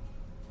مسكر.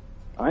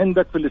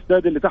 عندك في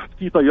الاستاد اللي تحت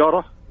فيه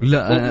طيارة.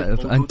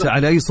 لا انت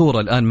على اي صورة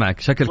الان معك؟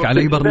 شكلك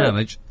على اي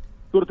برنامج؟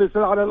 صورة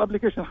الاستاد على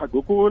الابليكيشن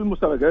حقك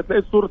والمسابقات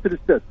لقيت صورة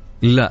الاستاد.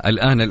 لا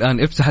الان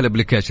افتح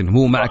الابليكيشن.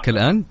 هو معك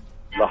الان؟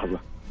 لحظة.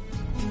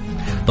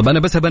 طب انا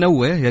بس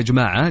بنوه يا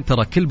جماعة،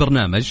 ترى كل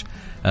برنامج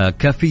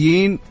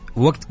كافيين،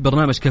 وقت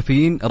برنامج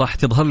كافيين راح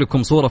تظهر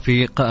لكم صورة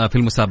في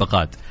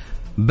المسابقات.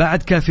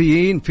 بعد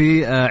كافيين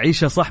في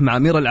عيشة صح مع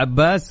أمير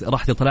العباس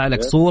راح تطلع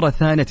لك صورة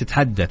ثانية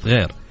تتحدث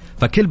غير.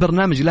 فكل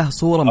برنامج له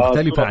صورة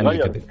مختلفة عن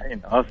الكبير.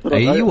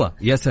 أيوة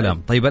يا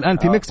سلام. طيب الآن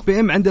في ميكس بي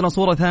ام عندنا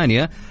صورة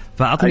ثانية،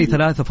 فأعطني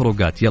 3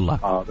 فروقات.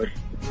 يلا.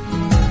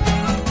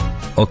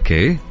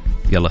 أوكي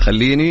يلا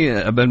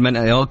خليني قبل من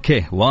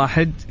أوكي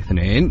 1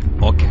 2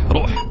 أوكي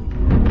روح.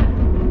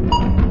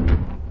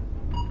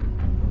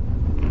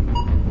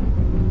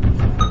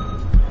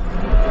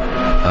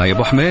 يا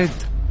أبو حميد،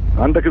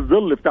 عندك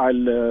الظل بتاع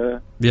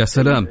يا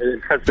سلام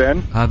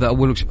الخزان. هذا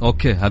أول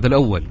أوكي هذا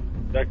الأول.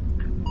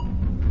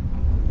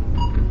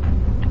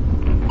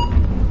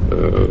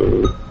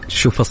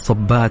 شوف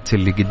الصبات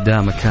اللي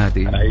قدامك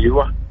هذه.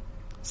 أيوة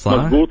صح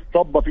مضبوط.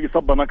 صبة في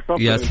صبة مكسب.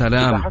 يا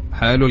سلام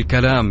حلو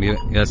الكلام.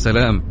 يا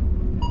سلام.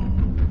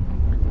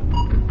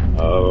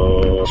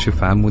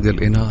 شوف عمود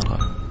الإنارة.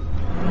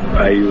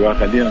 أيوة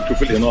خلينا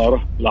نشوف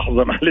الإنارة.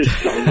 لحظة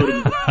معلش.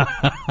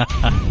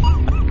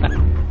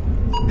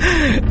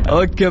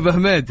 اوكي ابو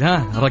حميد،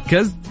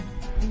 ركزت؟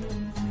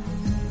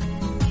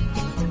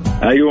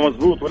 ايوه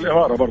مزبوط.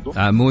 والإنارة برضو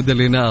عمود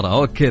الإنارة.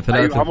 اوكي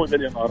 3. أيوة عمود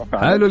الإنارة.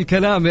 حلو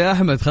الكلام يا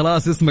احمد.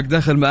 خلاص اسمك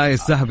دخل معي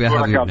السحب يا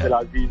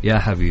حبيبي. يا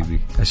حبيبي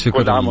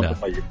الشكر لله.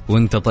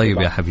 وانت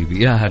طيب يا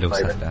حبيبي. يا هلا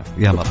وسهلا.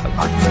 يا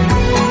مرحبا.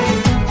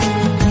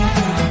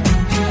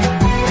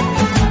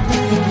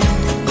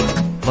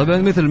 طبعا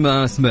مثل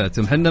ما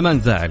سمعتم حنا ما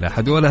نزعل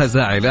أحد ولا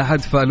زعل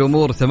أحد،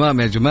 فالأمور تمام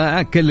يا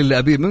جماعة. كل اللي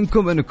أبيه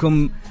منكم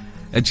أنكم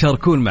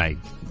تشاركون معي.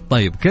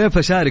 طيب كيف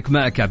أشارك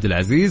معك يا عبد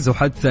العزيز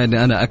وحتى أن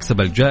أنا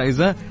أكسب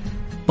الجائزة؟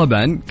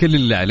 طبعا كل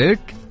اللي عليك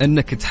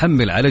أنك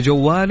تحمل على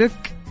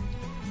جوالك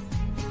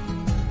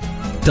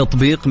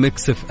تطبيق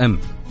ميكس اف ام،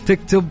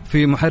 تكتب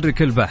في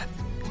محرك البحث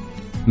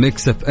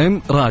ميكس اف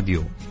ام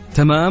راديو.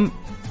 تمام.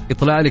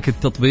 يطلع لك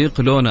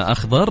التطبيق لونه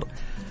أخضر.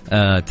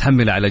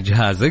 تحمل على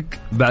جهازك.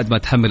 بعد ما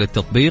تحمل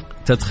التطبيق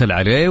تدخل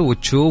عليه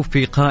وتشوف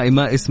في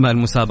قائمة اسمها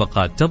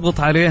المسابقات، تضغط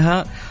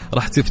عليها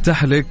راح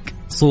تفتح لك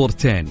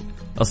صورتين.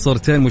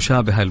 الصورتين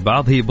مشابهة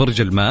لبعض، هي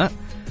برج الماء.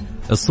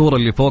 الصورة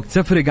اللي فوق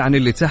تفرق عن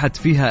اللي تحت،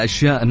 فيها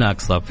أشياء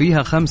ناقصة،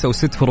 فيها 5 أو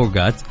 6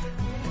 فروقات.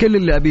 كل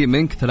اللي أبيه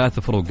منك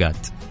 3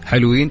 فروقات.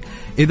 حلوين.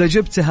 إذا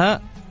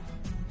جبتها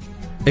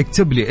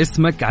اكتب لي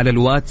اسمك على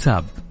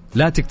الواتساب،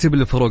 لا تكتب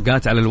لي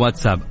فروقات على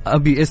الواتساب،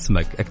 أبي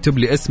اسمك. اكتب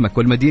لي اسمك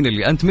والمدينة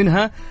اللي أنت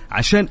منها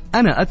عشان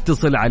أنا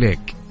أتصل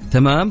عليك.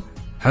 تمام.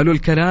 حلو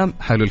الكلام.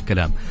 حلو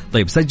الكلام.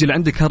 طيب سجل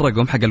عندك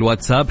هالرقم حق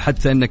الواتساب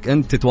حتى أنك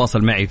أنت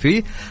تتواصل معي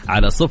فيه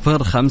على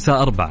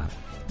 054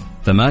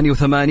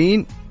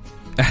 88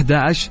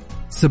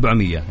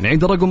 11700.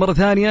 نعيد الرقم مرة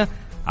ثانية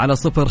على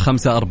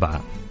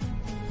 054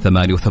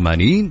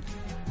 88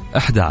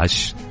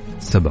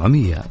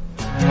 11700.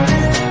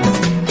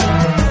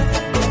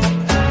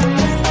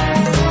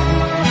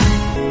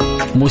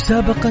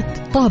 مسابقة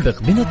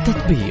طابق من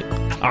التطبيق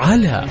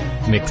على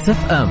ميكس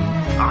اف ام.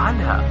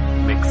 على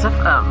ميكس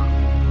اف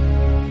ام.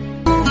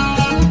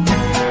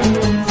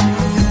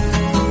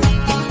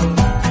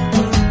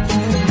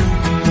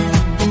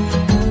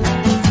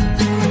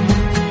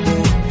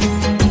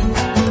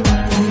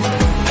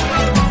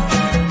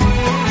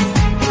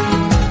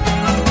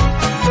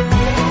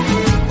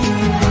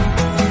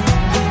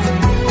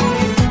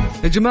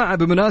 يا جماعة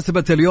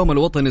بمناسبة اليوم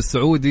الوطني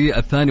السعودي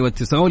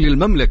 92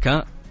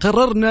 للمملكة،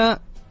 قررنا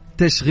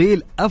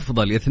تشغيل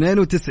أفضل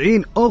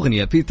 92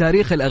 أغنية في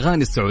تاريخ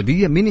الأغاني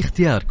السعودية من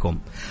اختياركم.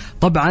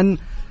 طبعا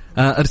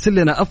ارسل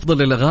لنا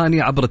أفضل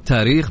الأغاني عبر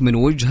التاريخ من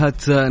وجهة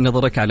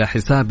نظرك على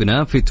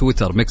حسابنا في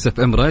تويتر ميكس اف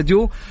ام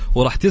راديو،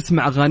 وراح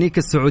تسمع أغانيك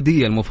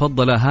السعودية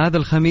المفضلة هذا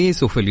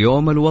الخميس وفي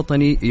اليوم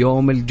الوطني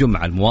يوم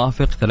الجمعة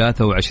الموافق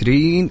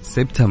 23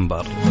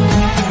 سبتمبر.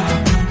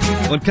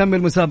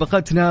 ونكمل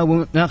مسابقتنا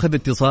وناخذ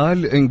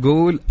اتصال،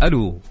 نقول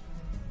ألو.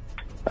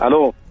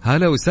 ألو،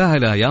 هلا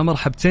وسهلا، يا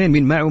مرحبتين،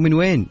 من معه من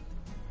وين؟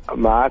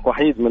 معك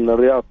وحيد من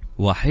الرياض.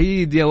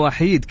 وحيد يا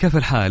وحيد، كيف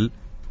الحال؟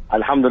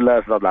 الحمد لله يا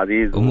أستاذ عبد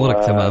العزيز،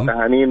 أمورك تمام؟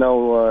 تهانينا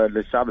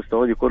وللشعب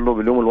السعودي كله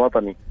باليوم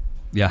الوطني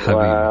يا حبيبي،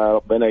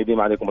 وربنا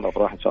يديم عليكم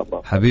الأفراح إن شاء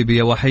الله. حبيبي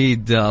يا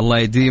وحيد، الله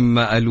يديم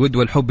الود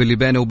والحب اللي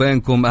بينه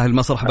وبينكم أهل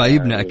مصر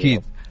حبايبنا.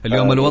 أكيد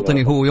اليوم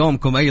الوطني هو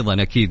يومكم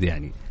أيضا، أكيد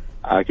يعني.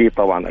 أكيد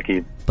طبعا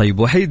أكيد. طيب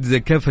وحيد،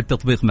 كيف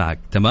التطبيق معك؟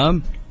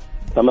 تمام؟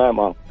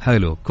 تمام.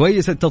 حلو،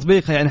 كويس.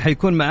 التطبيق يعني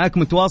حيكون معك،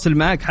 متواصل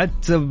معك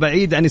حتى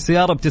بعيد عن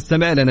السيارة،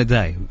 بتستمع لنا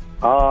دايم.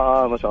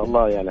 ما شاء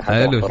الله يعني.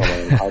 حلو.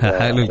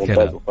 حلو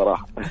الكلام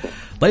بصراحة.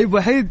 طيب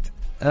وحيد،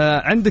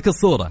 عندك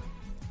الصورة؟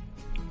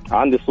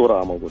 عندي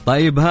الصورة موجودة.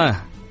 طيب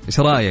ها، ايش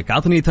رايك؟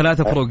 عطني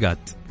 3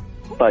 فروقات.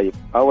 طيب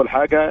اول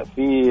حاجة،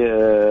 في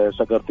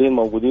شجرتين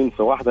موجودين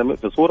في واحدة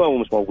في صورة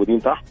ومش موجودين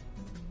تحت.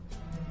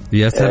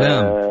 يا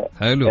سلام.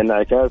 حلو.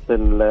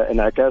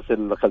 انعكاس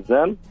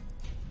الخزان،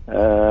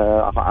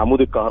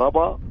 عمود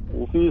الكهرباء،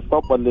 وفي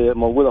الصبة اللي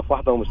موجودة في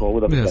واحدة ومش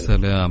موجودة في يا الثانية.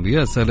 سلام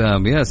يا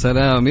سلام يا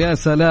سلام يا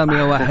سلام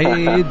يا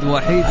وحيد.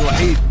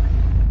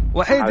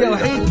 وحيد يا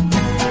وحيد،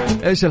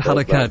 ايش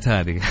الحركات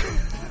هذه؟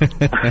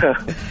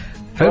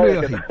 حلو يا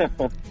وحيد.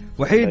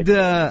 وحيد،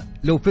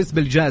 لو فزت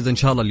بالجائزة إن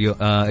شاء الله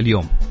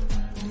اليوم،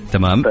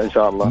 تمام؟ إن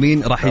شاء الله.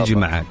 مين راح يجي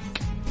معك؟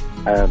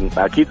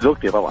 أكيد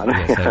زوجتي طبعا.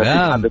 يا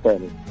سلام.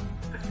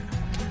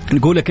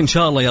 نقول لك إن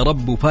شاء الله يا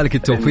رب وفالك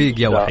التوفيق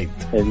يا وحيد.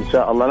 إن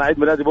شاء الله. أنا عيد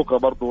ميلادي بكرة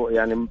برضو،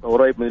 يعني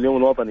قريب من اليوم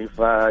الوطني،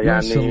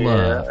 فيعني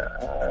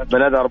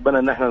بنادى ربنا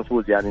إن احنا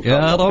نفوز يعني إن شاء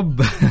الله. يا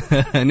رب.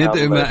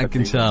 ندعي معك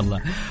إن شاء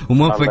الله،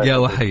 وموفق يا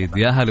وحيد.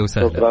 يا هلا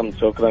وسهلا.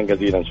 شكرا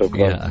جزيلا. شكرا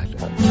يا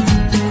أهلا.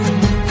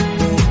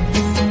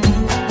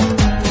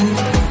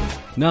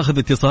 ناخذ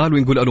اتصال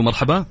ونقول ألو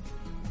مرحبا.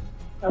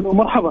 ألو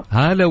مرحبا.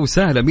 هلا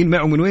وسهلا، مين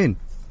معه من وين؟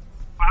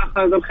 مع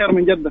خالد الخير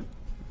من جدة.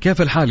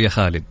 كيف الحال يا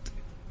خالد؟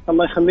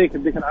 الله يخليك،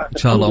 يديك العافية. إن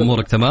شاء الله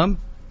أمورك تمام؟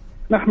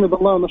 نحمد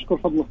الله ونشكر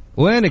فضله.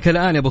 وينك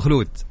الآن يا أبو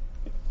خلود؟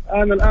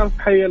 أنا الآن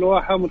في حي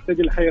الواحة،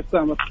 متجه لحي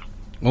السامر.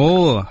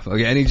 أوه،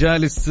 يعني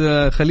جالس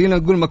خلينا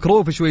نقول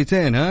مكروف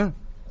شويتين، ها؟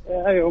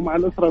 أيوة، مع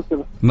الأسرة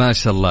وكذا. ما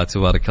شاء الله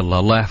تبارك الله،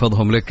 الله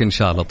يحفظهم لك إن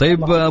شاء الله.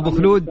 طيب أبو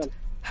خلود،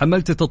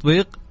 حملت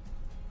التطبيق؟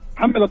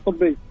 حمل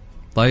التطبيق.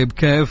 طيب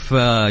كيف،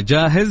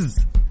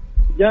 جاهز؟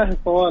 جاهز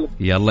طوالي.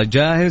 يلا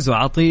جاهز،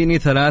 وعطيني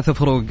 3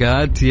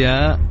 فروقات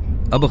يا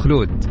أبو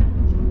خلود.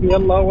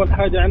 يلا، أول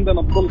حاجة عندنا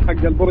الظل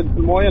حق البرج في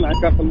الموية،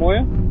 انعكاس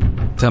الموية.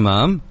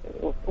 تمام.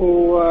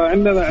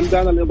 وعندنا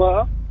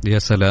الإضاءة. يا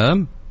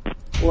سلام.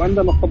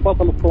 وعندنا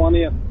الصباطة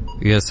الأسطوانية.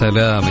 يا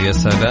سلام يا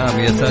سلام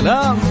يا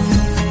سلام،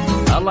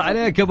 الله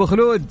عليك يا أبو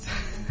خلود.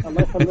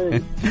 الله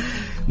يخليك.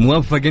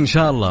 موفق إن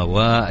شاء الله،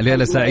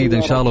 وليلة سعيدة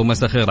إن شاء الله،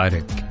 ومساء خير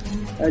عليك.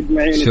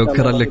 أجمعين.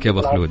 شكرا لك يا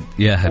أبو خلود.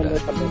 يا هلا.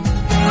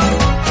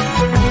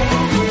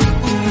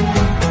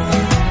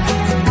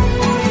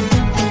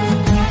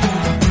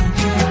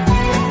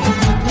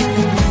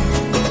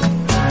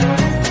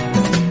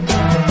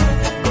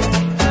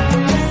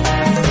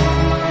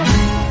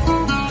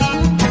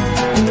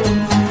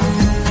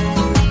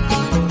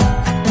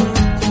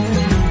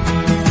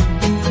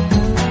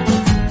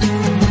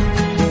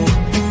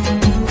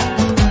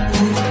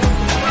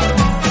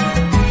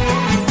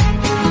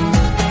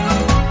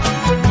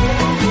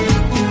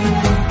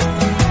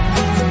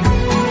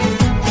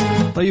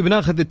 طيب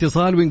ناخذ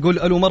اتصال ونقول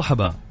ألو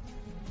مرحبا.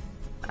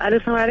 ألو،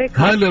 السلام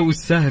عليكم. هلا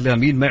وسهلا،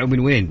 مين معه من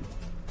وين؟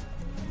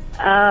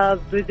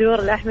 بدور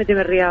الأحمدي من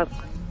الرياض.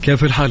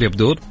 كيف الحال يا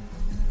بدور؟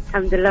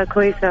 الحمد لله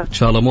كويسة. إن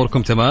شاء الله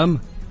أموركم تمام؟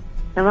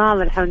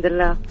 تمام الحمد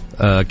لله.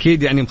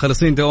 أكيد يعني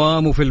مخلصين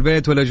دوام وفي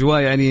البيت،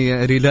 والأجواء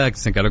يعني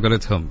ريلاكسنج على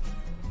قولتهم.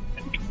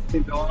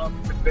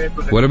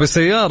 ولا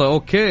بالسيارة؟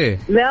 أوكي.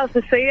 لا، في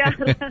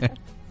السيارة.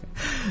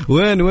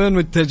 وين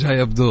متجهة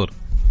يا بدور؟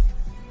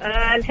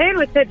 الحين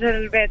متجهة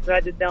للبيت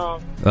بعد الدوام.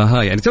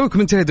 يعني توك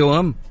منتهي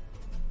دوام؟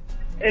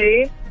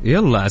 إيه.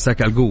 يلا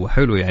عساك على القوة.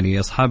 حلو، يعني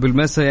أصحاب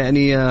المساء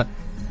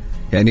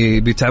يعني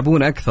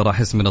بيتعبون أكثر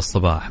أحس من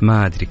الصباح،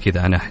 ما أدري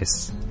كذا أنا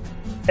أحس.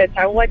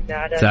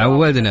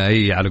 تعودنا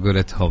أي على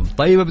قولتهم.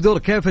 طيب بدور،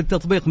 كيف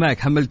التطبيق معك؟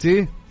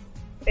 حملتيه؟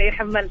 إيه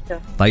حملته.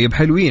 طيب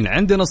حلوين،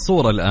 عندنا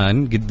الصورة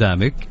الآن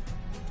قدامك،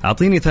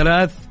 أعطيني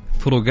 3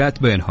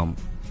 فروقات بينهم.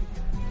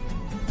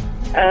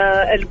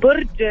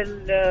 البرج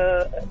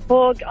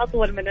فوق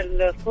أطول من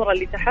الصورة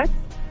اللي تحت.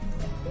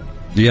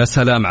 يا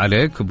سلام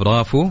عليك،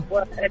 برافو.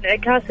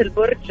 وانعكاس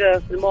البرج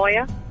في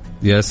الموية.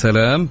 يا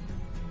سلام.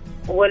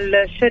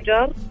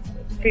 والشجر،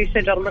 في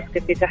شجر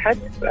مختفي تحت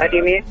على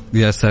اليمين.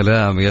 يا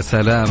سلام يا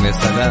سلام يا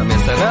سلام يا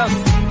سلام،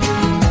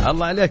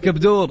 الله عليك يا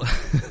بدور.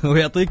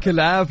 ويعطيك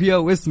العافية،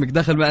 واسمك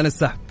دخل معنا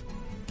السحب.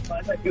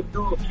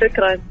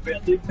 شكرا.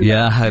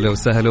 يا هلا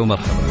وسهلا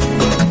ومرحبا.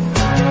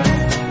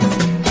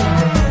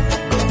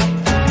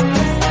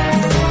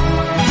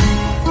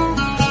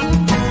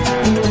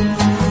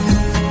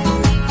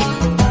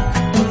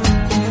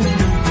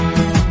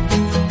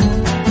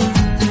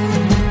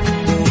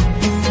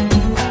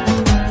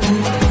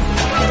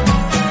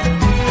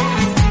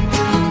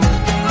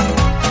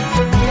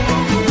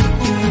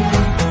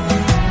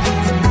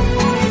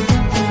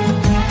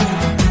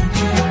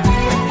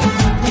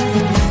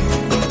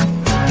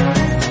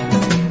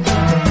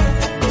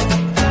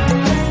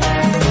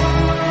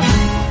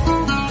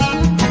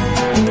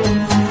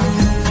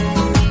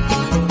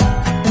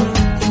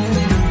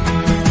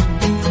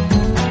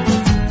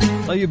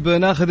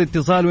 ناخذ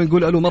اتصال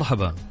ونقول ألو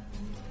مرحبا.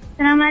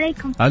 السلام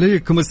عليكم.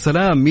 عليكم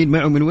السلام. مين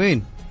معه من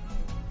وين؟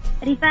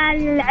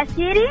 رفال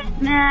العسيري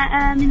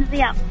من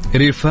الرياض.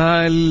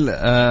 رفال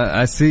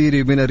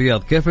عسيري من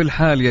الرياض. كيف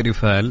الحال يا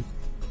رفال؟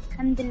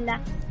 الحمد لله.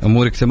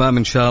 أمورك تمام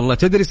إن شاء الله.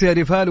 تدرس يا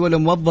رفال ولا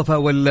موظفة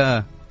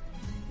ولا؟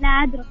 لا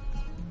أدرس.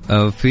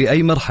 في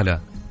أي مرحلة؟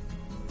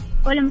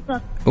 ولا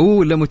متوسط.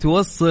 ولا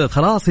متوسط.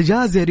 خلاص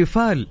إجازة يا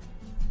رفال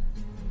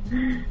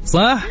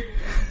صح؟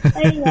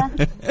 أيوة.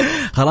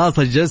 خلاص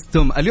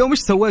أجزتم. اليوم إيش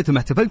سويتم؟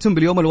 احتفلتم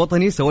باليوم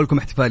الوطني؟ سووا لكم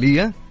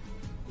احتفالية؟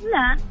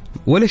 لا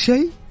ولا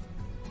شيء؟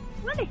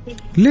 ولا شيء.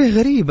 ليه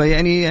غريبة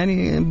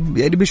يعني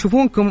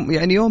بيشوفونكم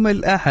يعني يوم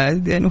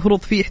الأحد يعني مفروض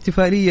في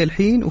احتفالية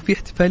الحين وفي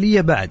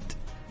احتفالية بعد.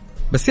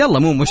 بس يلا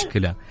مو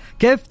مشكلة.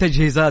 كيف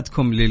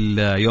تجهيزاتكم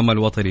لليوم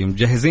الوطني؟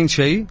 مجهزين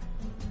شيء؟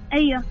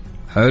 أيوة.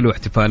 حلو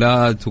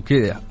احتفالات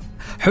وكذا.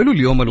 حلو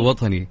اليوم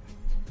الوطني.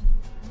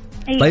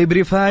 أيوة. طيب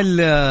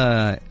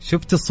رفال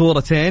شفت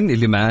الصورتين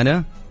اللي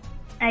معانا؟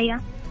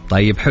 أيوة.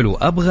 طيب حلو.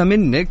 أبغى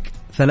منك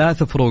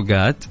 3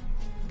 فروقات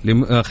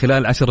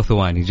خلال 10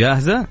 ثواني.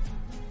 جاهزة؟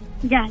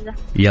 جاهزة.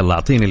 يلا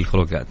أعطيني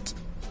الفروقات.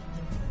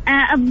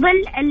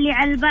 الظل اللي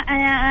على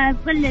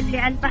الظل اللي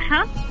على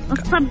البحر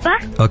والصبة.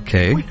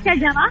 أوكي.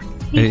 والشجرة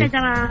في إيه؟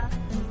 شجرة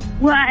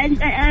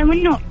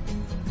والنور.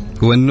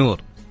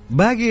 والنور.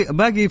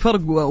 باقي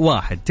فرق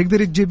واحد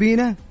تقدر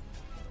تجيبينه؟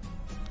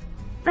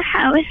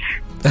 بحاول.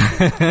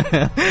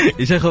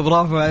 يا شيخ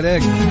برافو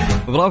عليك.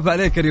 برافو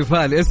عليك يا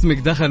رفال. اسمك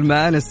دخل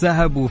معنا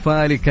السحب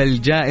وفالك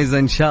الجائزة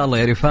إن شاء الله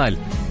يا رفال.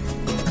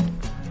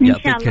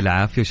 يعطيك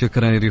العافية.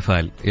 شكرا يا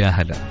رفال. يا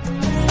هلا.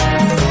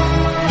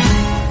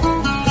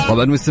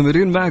 طبعا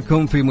مستمرين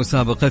معكم في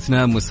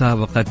مسابقتنا،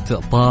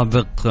 مسابقة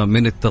طابق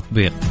من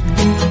التطبيق.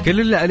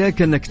 كل اللي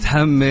عليك انك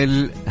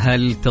تحمل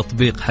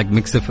هالتطبيق حق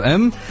ميكس اف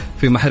ام.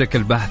 في محرك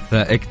البحث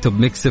اكتب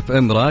ميكس اف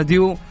ام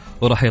راديو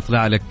وراح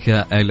يطلع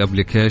لك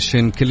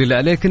الابليكيشن. كل اللي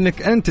عليك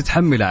انك انت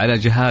تحمله على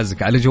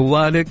جهازك على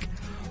جوالك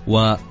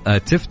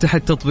وتفتح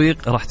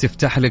التطبيق. راح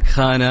تفتح لك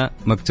خانة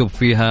مكتوب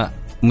فيها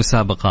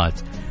مسابقات.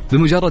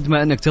 بمجرد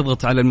ما انك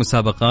تضغط على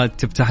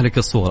المسابقات تفتح لك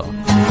الصورة.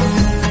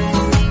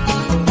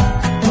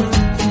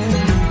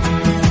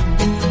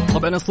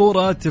 طبعا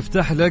الصورة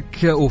تفتح لك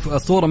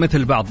الصورة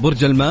مثل بعض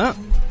برج الماء.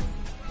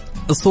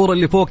 الصورة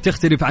اللي فوق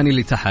تختلف عن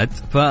اللي تحت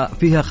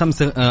ففيها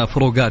 5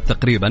 فروقات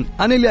تقريبا.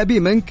 أنا اللي أبي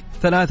منك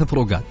 3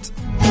 فروقات.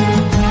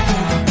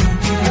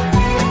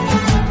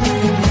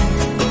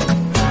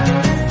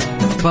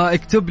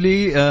 فاكتب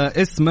لي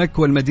اسمك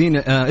والمدينة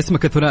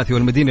اسمك الثلاثي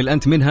والمدينة اللي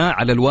أنت منها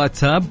على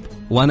الواتساب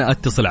وأنا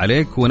أتصل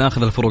عليك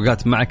وناخذ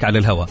الفروقات معك على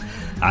الهواء.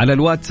 على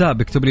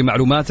الواتساب اكتب لي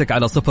معلوماتك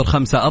على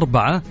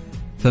 054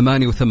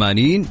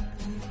 88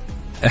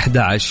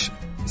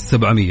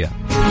 11700.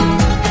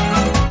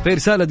 في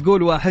رسالة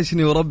تقول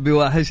واحشني وربي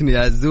واحشني يا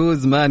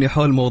عزوز ماني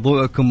حول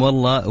موضوعكم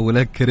والله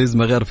ولك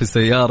كاريزما غير في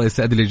السيارة.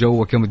 يسعد لي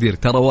جوك يا مدير.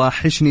 ترى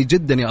واحشني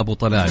جدا يا أبو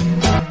طلال.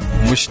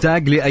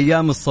 مشتاق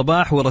لأيام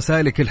الصباح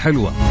ورسائلك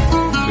الحلوة.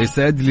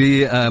 يسعد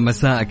لي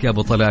مساءك يا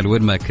أبو طلال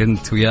وين ما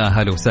كنت ويا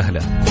هلا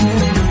وسهلا.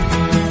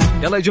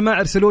 يلا يا جماعة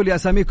ارسلوا لي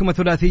أساميكم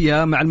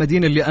الثلاثية مع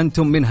المدينة اللي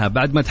أنتم منها.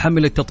 بعد ما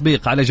تحمل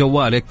التطبيق على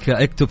جوالك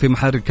اكتب في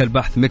محرك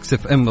البحث ميكس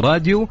اف ام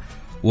راديو.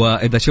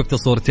 وإذا شفت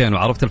الصورتين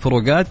وعرفت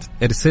الفروقات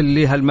ارسل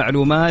لي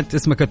هالمعلومات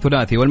اسمك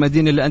الثلاثي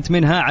والمدينة اللي أنت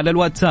منها على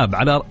الواتساب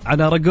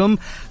على رقم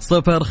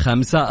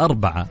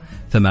 054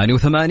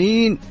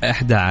 88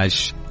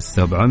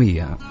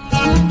 11700.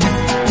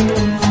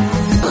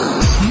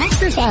 Mix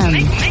FM.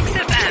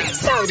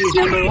 Saudi's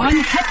 #1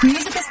 hit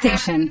music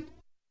station.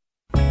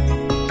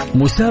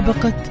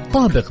 مسابقة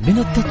طابق من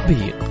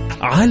التطبيق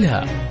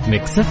على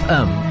ميكس اف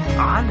ام.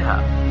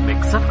 على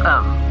ميكس اف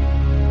ام.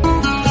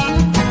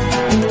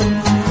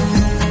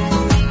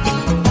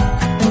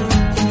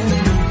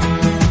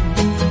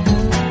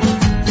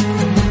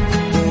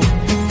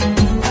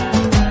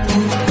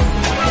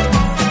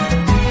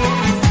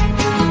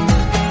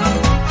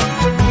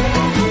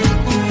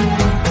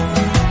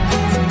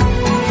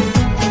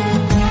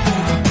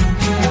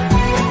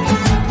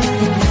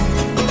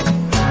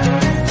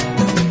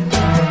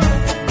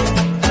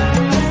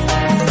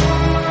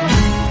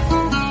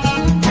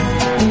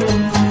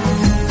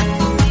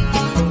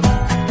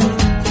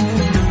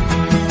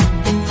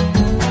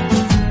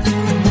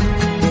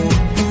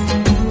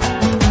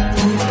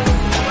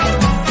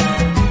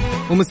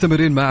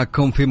 ومستمرين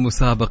معكم في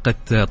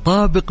مسابقة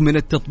طابق من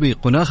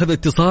التطبيق وناخذ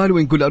اتصال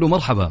ونقول ألو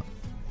مرحبا.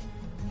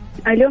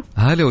 ألو.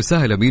 هلا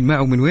وسهلا. مين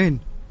معه من وين؟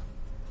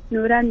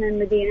 نوران من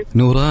المدينة.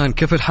 نوران.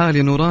 كيف الحال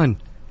يا نوران؟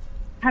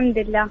 الحمد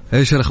لله.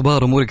 ايش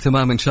الأخبار؟ أمورك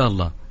تمام إن شاء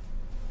الله؟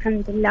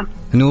 الحمد لله.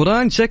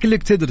 نوران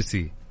شكلك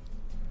تدرسي؟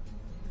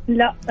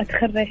 لا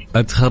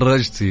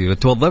اتخرجتي.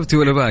 توظفتي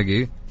ولا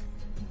باقي؟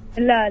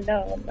 لا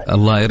والله.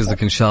 الله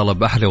يرزقك إن شاء الله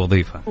بأحلى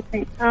وظيفة.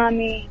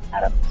 آمين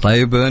يا رب.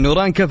 طيب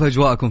نوران كيف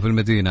أجواءكم في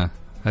المدينة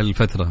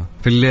هالفترة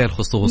في الليل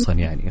خصوصا؟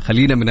 يعني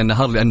خلينا من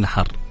النهار لأنه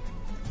حر.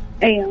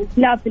 أيوة.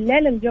 لا في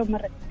الليل الجو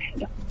مرة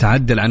حلو.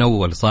 تعدل عن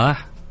أول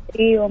صح؟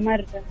 أيوة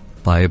مرة.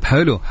 طيب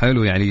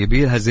حلو يعني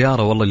يبيلها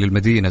زيارة والله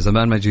للمدينة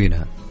زمان ما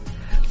جينا.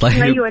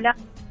 طيب أيوة. لا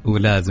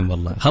ولازم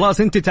والله.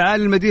 خلاص انت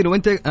تعال المدينه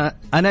وانت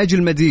انا اجي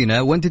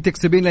المدينه وانت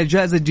تكسبين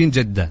الجائزه تجين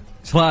جده،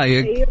 ايش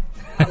رايك؟ أيوه.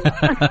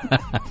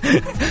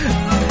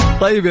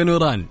 طيب يا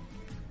نوران،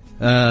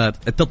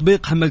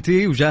 التطبيق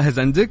حملتيه وجاهز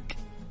عندك؟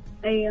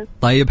 أيوه.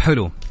 طيب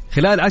حلو،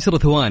 خلال 10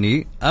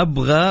 ثواني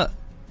ابغى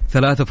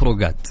 3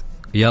 فروقات.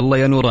 يلا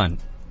يا نوران.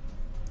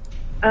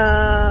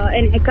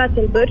 انعكاس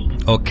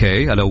البرج.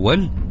 اوكي،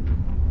 الاول.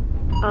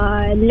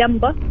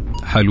 اللمبة.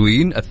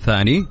 حلوين.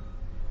 الثاني.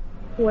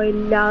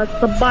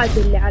 والصبات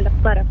اللي على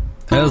الطرف.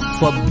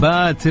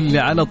 الصبات اللي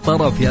على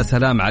الطرف. يا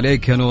سلام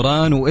عليك يا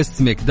نوران،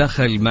 واسمك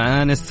دخل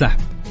معانا السحب.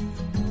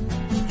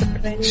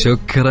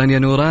 شكرا يا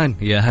نوران،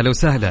 يا هلا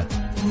وسهلا.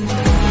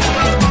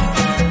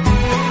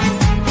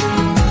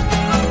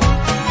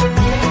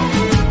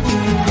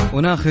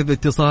 وناخذ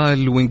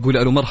اتصال ونقول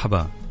الو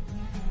مرحبا.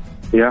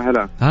 يا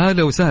هلا.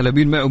 هلا وسهلا،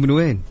 مين معه من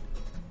وين؟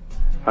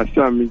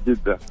 حسان من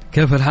جدة.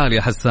 كيف الحال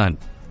يا حسان؟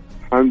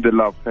 الحمد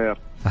لله بخير.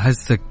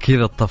 أحسك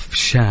كذا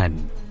طفشان.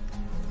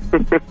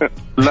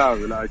 لا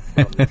بالعكس.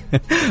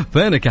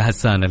 فينك يا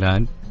حسان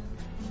الآن؟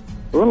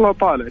 والله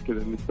طالع كذا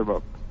من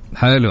الشباب.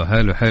 حلو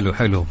حلو حلو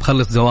حلو.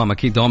 مخلص دوامك؟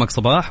 أكيد دوامك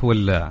صباح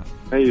ولا؟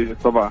 أي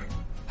صباح.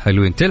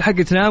 حلوين. تلحق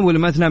تنام ولا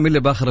ما تنام إلا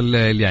بآخر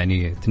الليل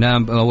يعني؟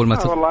 تنام أول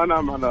ما والله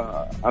أنام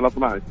على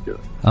 12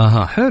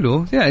 كذا.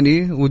 حلو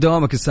يعني.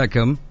 ودوامك الساعة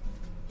كم؟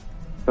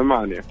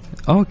 8.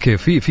 اوكي،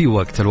 في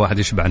وقت الواحد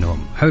يشبع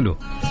نوم. حلو.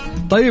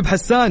 طيب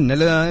حسان،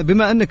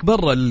 بما انك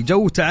برا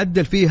الجو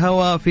تعدل فيه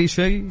هواء في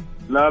شيء؟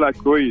 لا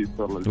كويس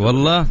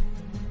والله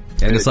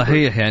يعني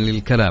صحيح يعني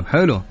الكلام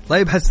حلو.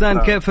 طيب حسان،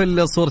 كيف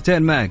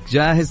الصورتين معك؟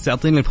 جاهز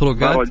تعطيني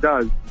الفروقات؟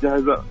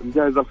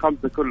 جاهز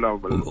الخمسة كلها.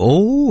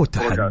 اوه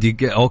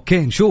تحدي.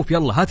 اوكي نشوف،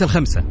 يلا هات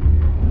الخمسة.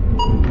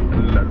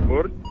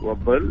 البرج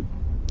والظل.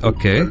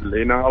 اوكي.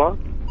 الإنارة.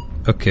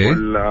 اوكي.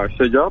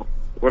 والشجر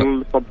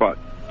والصبات.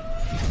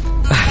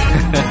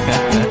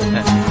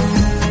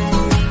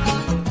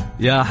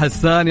 يا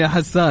حسان يا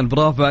حسان،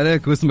 برافو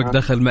عليك، واسمك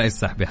دخل معي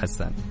السحب يا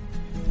حسان.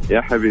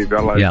 يا حبيبي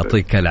الله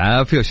يعطيك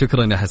العافية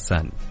وشكرا يا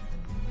حسان.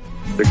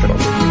 شكرا.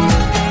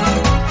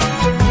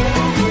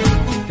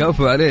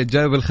 كفو عليك،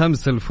 جايب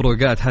الخمس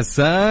الفروقات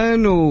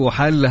حسان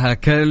وحلها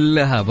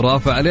كلها،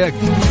 برافو عليك.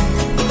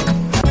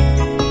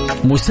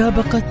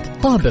 مسابقة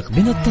طابق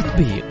من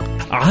التطبيق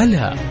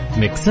على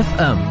ميكس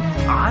اف ام.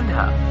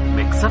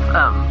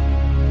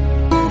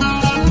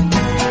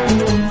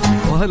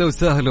 وهلا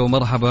وسهلا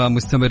ومرحبا،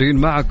 مستمرين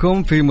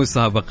معكم في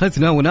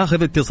مسابقتنا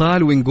وناخذ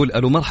اتصال ونقول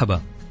الو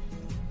مرحبا.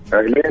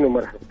 اهلين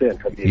ومرحبتين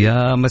حبيبي.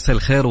 يا مساء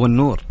الخير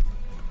والنور.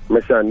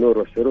 مساء النور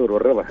والسرور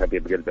والرضا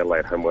حبيب قلبي، الله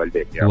يرحم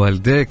والديك يا رب.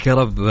 والديك يا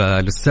رب.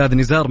 الاستاذ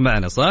نزار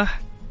معنا صح؟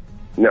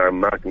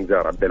 نعم معك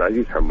نزار عبد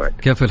العزيز حماد.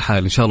 كيف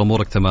الحال؟ ان شاء الله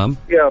امورك تمام؟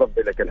 يا رب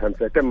لك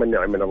الحمد، تم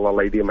النعم من الله،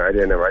 الله يديم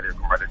علينا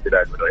وعليكم وعلى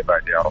البلاد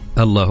والعباد يا رب.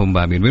 اللهم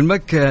امين. من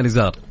مكة يا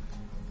نزار؟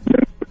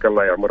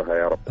 الله يعمرها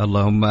يا رب.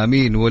 اللهم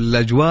امين.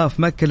 والاجواء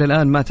في مكة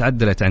الان ما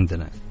تعدلت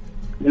عندنا؟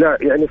 لا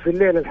يعني في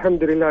الليل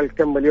الحمد لله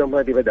الكم اليوم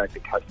هذه بدأت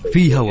تتحسن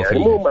في هواء يعني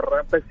مو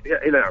مرة بس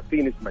إلى في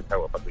نسمة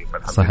هواء بسيطة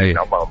الحمد صحيح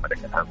لله. اللهم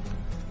لك الحمد.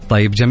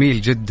 طيب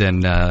جميل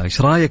جدا.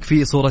 ايش رايك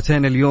في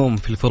صورتين اليوم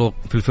في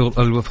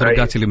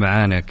الفروقات اللي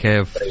معانا؟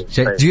 كيف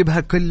تجيبها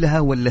كلها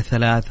ولا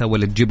 3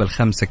 ولا تجيب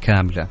الخمسة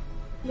كاملة؟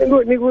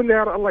 نقول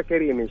يا الله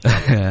كريم إن شاء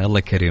الله. الله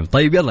كريم.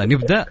 طيب يلا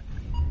نبدأ.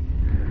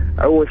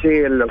 أول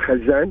شيء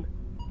الخزان.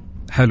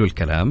 حلو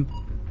الكلام.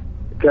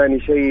 ثاني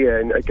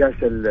شيء انعكاس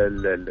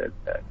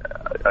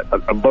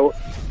الضوء.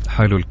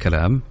 حلو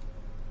الكلام.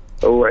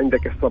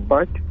 وعندك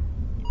الصبات.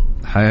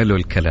 حلو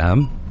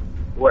الكلام.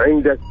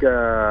 وعندك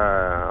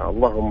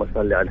اللهم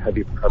صل على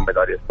الحبيب محمد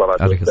عليه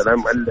الصلاة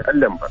والسلام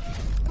اللمبة.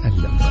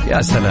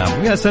 يا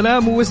سلام يا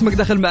سلام. واسمك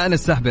دخل معنا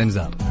السحب يا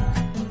نزار.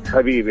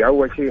 حبيبي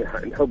أول شيء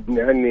نحب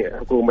نهني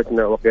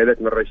حكومتنا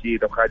وقيادتنا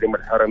الرشيدة وخادم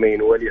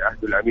الحرمين وولي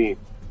عهد الأمين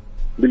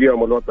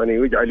باليوم الوطني،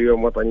 ويجعل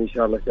يوم وطني إن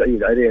شاء الله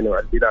سعيد علينا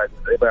وعلى البلاد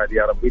والعباد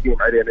يا رب، ويديم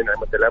علينا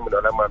نعمة الأمن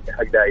والأمان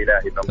بحق لا إله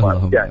إلا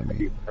الله يا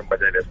حبيب محمد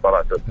عليه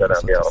الصلاة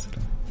والسلام يا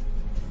رب.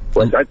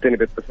 وسعدتني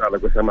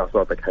باتصالك وسمع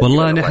صوتك حبيبي.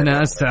 والله نحن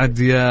أسعد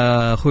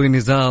يا أخوي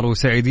نزار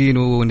وسعيدين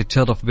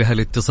ونتشرف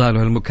بهالاتصال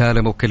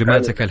وهالمكالمة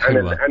وكلماتك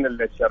الحلوة. أنا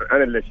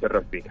اللي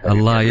أتشرف بيك.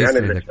 الله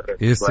يسعدك.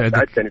 يسعدك.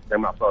 سعدتني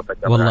بسمع صوتك.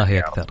 والله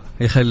أكثر.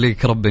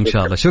 يخليك رب إن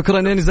شاء الله.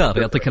 شكرا يا نزار،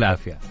 يعطيك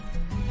العافية.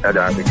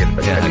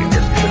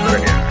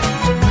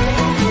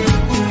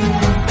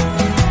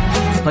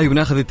 طيب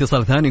ناخذ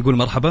اتصال ثاني. يقول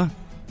مرحبا.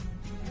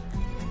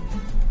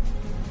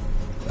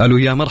 ألو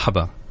يا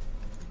مرحبا.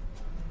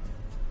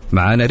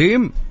 معانا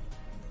ريم.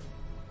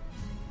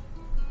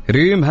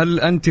 ريم هل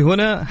أنت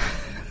هنا؟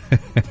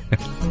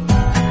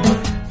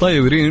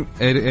 طيب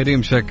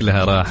ريم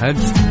شكلها راحت.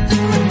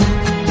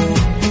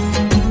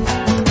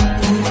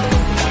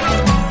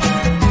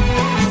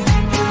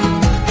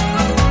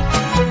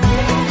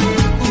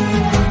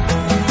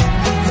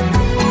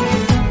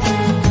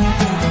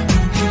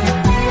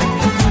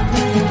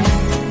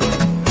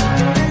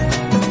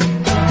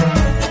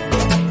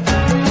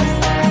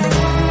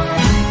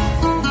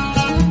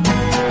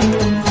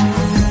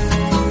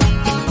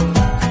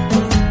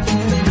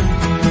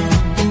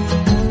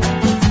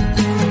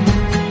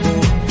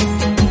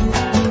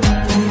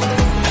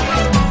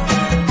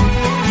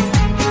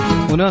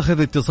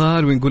 وناخذ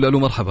اتصال ونقول ألو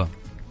مرحبا.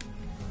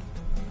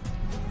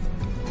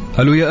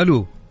 ألو يا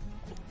ألو.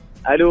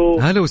 ألو.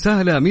 هلا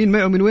وسهلا، مين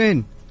معه من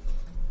وين؟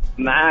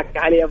 معك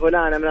علي أبو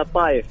لانا من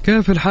الطايف.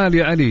 كيف الحال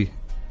يا علي؟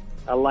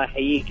 الله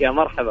يحييك يا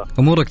مرحبا.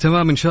 أمورك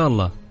تمام إن شاء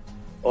الله؟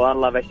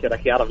 والله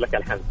بشرك يا رب لك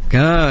الحمد.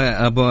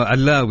 أبو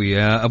علاوي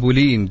يا أبو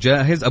لين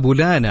جاهز؟ أبو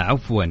لانا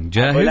عفوا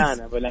جاهز؟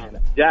 أبو لانا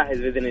جاهز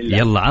بإذن الله.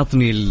 يلا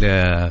عطني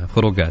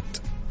الفروقات.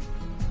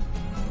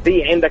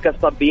 في عندك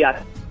الصبيات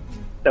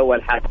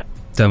أول حاجة.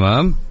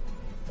 تمام.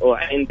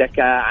 وعندك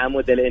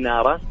عمود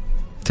الإنارة.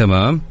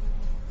 تمام.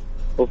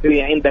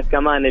 وفي عندك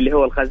كمان اللي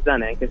هو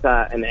الخزان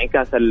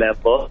انعكاس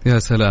الضوء. يا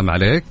سلام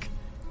عليك.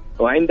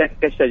 وعندك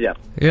الشجر.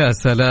 يا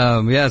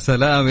سلام يا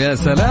سلام يا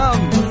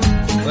سلام.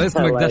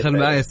 واسمك دخل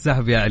معي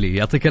السحب يا علي،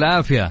 يعطيك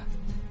العافية.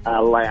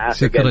 الله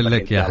يعافيك. شكرا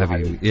لك يا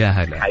حبيبي. يا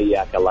هلا.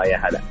 حياك الله يا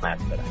هلا. مع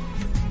السلامة.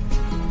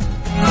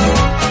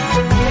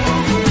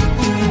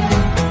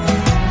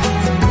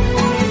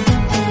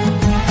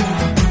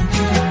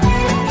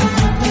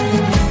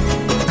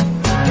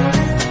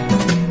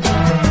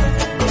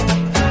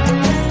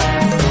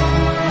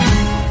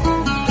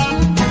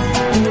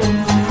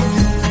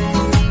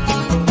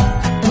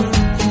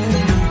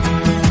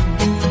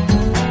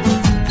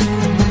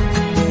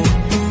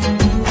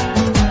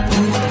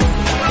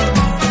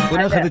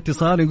 وناخذ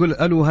اتصال يقول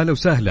ألو. هلا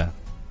وسهلا.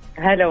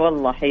 هلا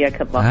والله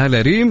حياك الله.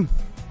 هلا ريم.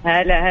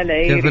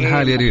 هلا كيف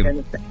الحال يا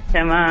ريم؟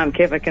 تمام.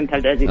 كيفك انت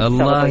عبد العزيز؟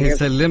 الله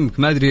يسلمك.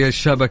 ما ادري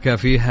الشبكه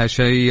فيها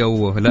شيء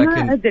او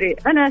لكن ما ادري،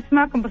 انا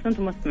اسمعكم بس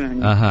انتم ما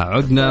تسمعوني.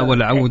 عدنا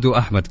والعود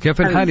احمد.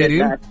 كيف الحال يا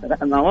ريم؟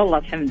 والله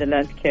الحمد لله.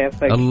 انت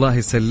كيفك؟ الله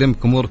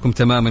يسلمك. اموركم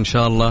تمام ان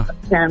شاء الله؟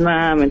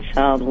 تمام ان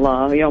شاء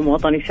الله. يوم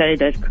وطني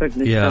سعيد على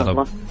الكل ان شاء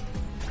الله.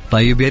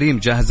 طيب يا ريم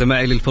جاهزه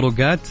معي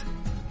للفروقات؟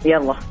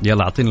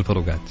 يلا اعطيني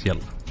الفروقات يلا.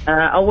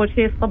 اول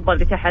شيء الصبه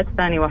اللي تحت،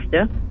 ثاني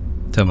واحده.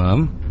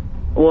 تمام.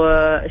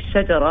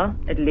 والشجرة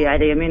اللي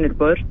على يمين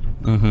البرج.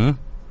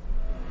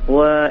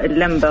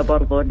 واللمبة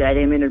برضو اللي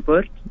على يمين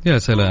البرج. يا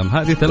سلام،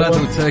 هذه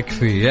 3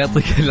 وتكفي.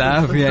 يعطيك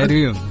العافية يا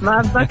ريم.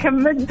 ما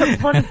بكمل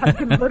الظل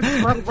حق البرج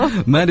برضو.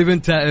 ما نبي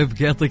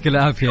نتعبك. يعطيك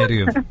العافية يا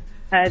ريم.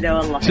 هذا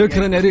والله.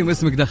 شكرا يا ريم.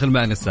 اسمك داخل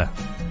معنا الساعة.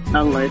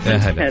 الله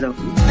يسلمك.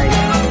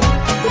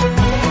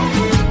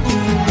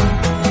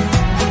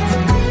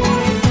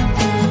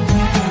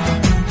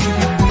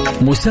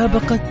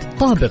 مسابقة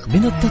طابق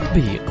من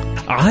التطبيق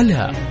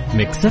على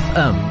ميكس اف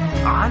ام.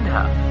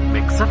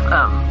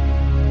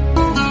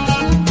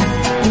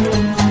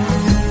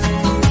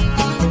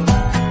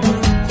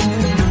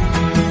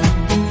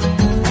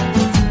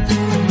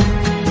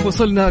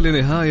 وصلنا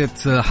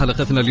لنهاية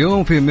حلقتنا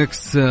اليوم في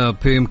ميكس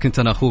بي. كنت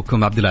أنا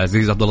أخوكم عبد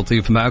العزيز عبد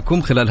اللطيف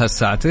معكم خلال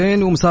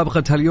هالساعتين،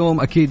 ومسابقة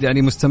هاليوم أكيد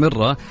يعني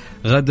مستمرة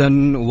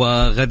غدا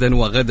وغدا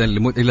وغدا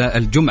إلى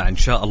الجمعة إن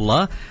شاء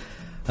الله.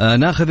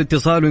 ناخذ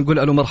اتصال ونقول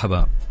ألو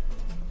مرحبا.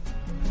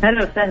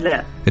 هلا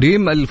وسهلا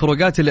ريم.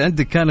 الفروقات اللي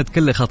عندك كانت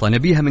كلها خطأ،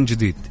 نبيها من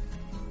جديد.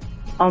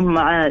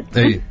 عاد.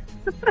 أي.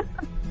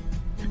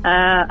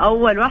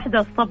 أول واحدة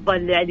الصبة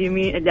اللي على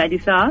اليمين اللي على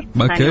اليسار.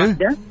 أوكي.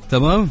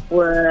 تمام.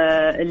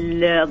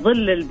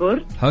 وظل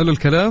البرج. حلو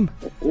الكلام.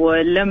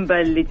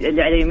 واللمبة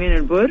اللي على يمين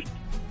البرج.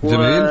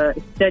 جميل.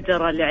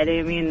 والشجرة اللي على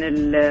يمين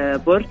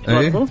البرج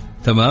برضو.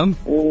 تمام.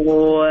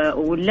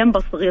 واللمبة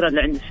الصغيرة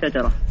اللي عند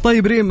الشجرة.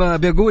 طيب ريم،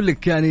 بيقول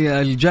لك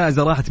يعني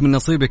الجائزة راحت من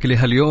نصيبك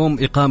لهاليوم،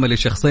 إقامة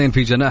لشخصين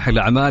في جناح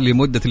الأعمال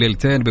لمدة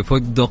ليلتين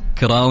بفندق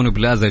كراون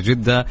بلازا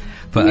جدة.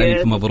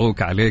 فألف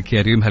مبروك عليك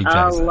يا ريم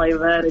هالجائزة. الله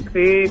يبارك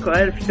فيك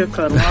وألف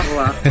شكر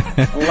مرة.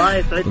 الله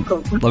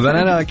يسعدكم. طبعا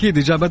أنا أكيد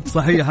إجابتي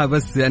صحيحة،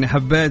 بس يعني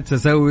حبيت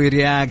أسوي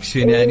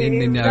رياكشن يعني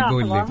إني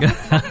أقول لك.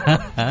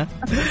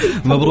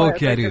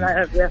 مبروك يا ريم.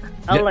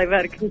 الله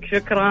يبارك فيك.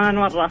 شكرا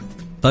مرة.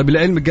 طيب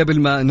العلم قبل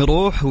ما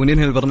نروح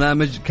وننهي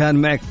البرنامج، كان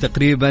معك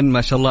تقريبا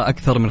ما شاء الله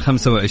أكثر من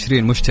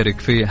 25 مشترك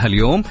في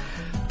هاليوم،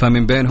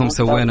 فمن بينهم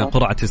سوينا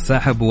قرعة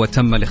الساحب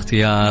وتم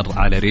الاختيار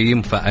على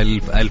ريم.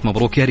 فألف ألف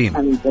مبروك يا ريم.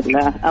 الحمد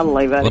لله.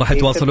 الله يبارك. وراح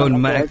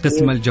يتواصلون معك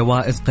قسم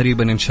الجوائز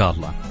قريبا إن شاء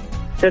الله.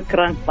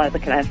 شكرا. الله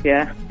يعطيك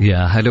العافية. يا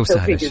هلا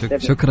وسهلا.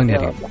 شكرا يا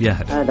ريم. يا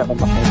هلا.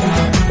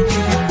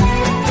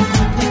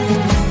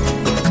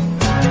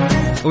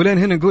 ولين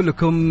هنا نقول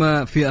لكم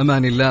في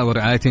أمان الله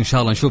ورعايته. إن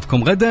شاء الله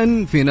نشوفكم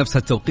غدا في نفس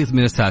التوقيت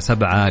من الساعة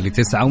 7 ل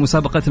 9،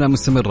 ومسابقتنا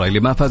مستمرة. اللي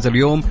ما فاز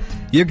اليوم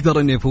يقدر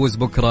أن يفوز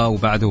بكرة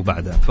وبعده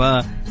وبعده،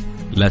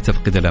 فلا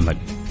تفقد الأمل.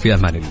 في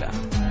أمان الله.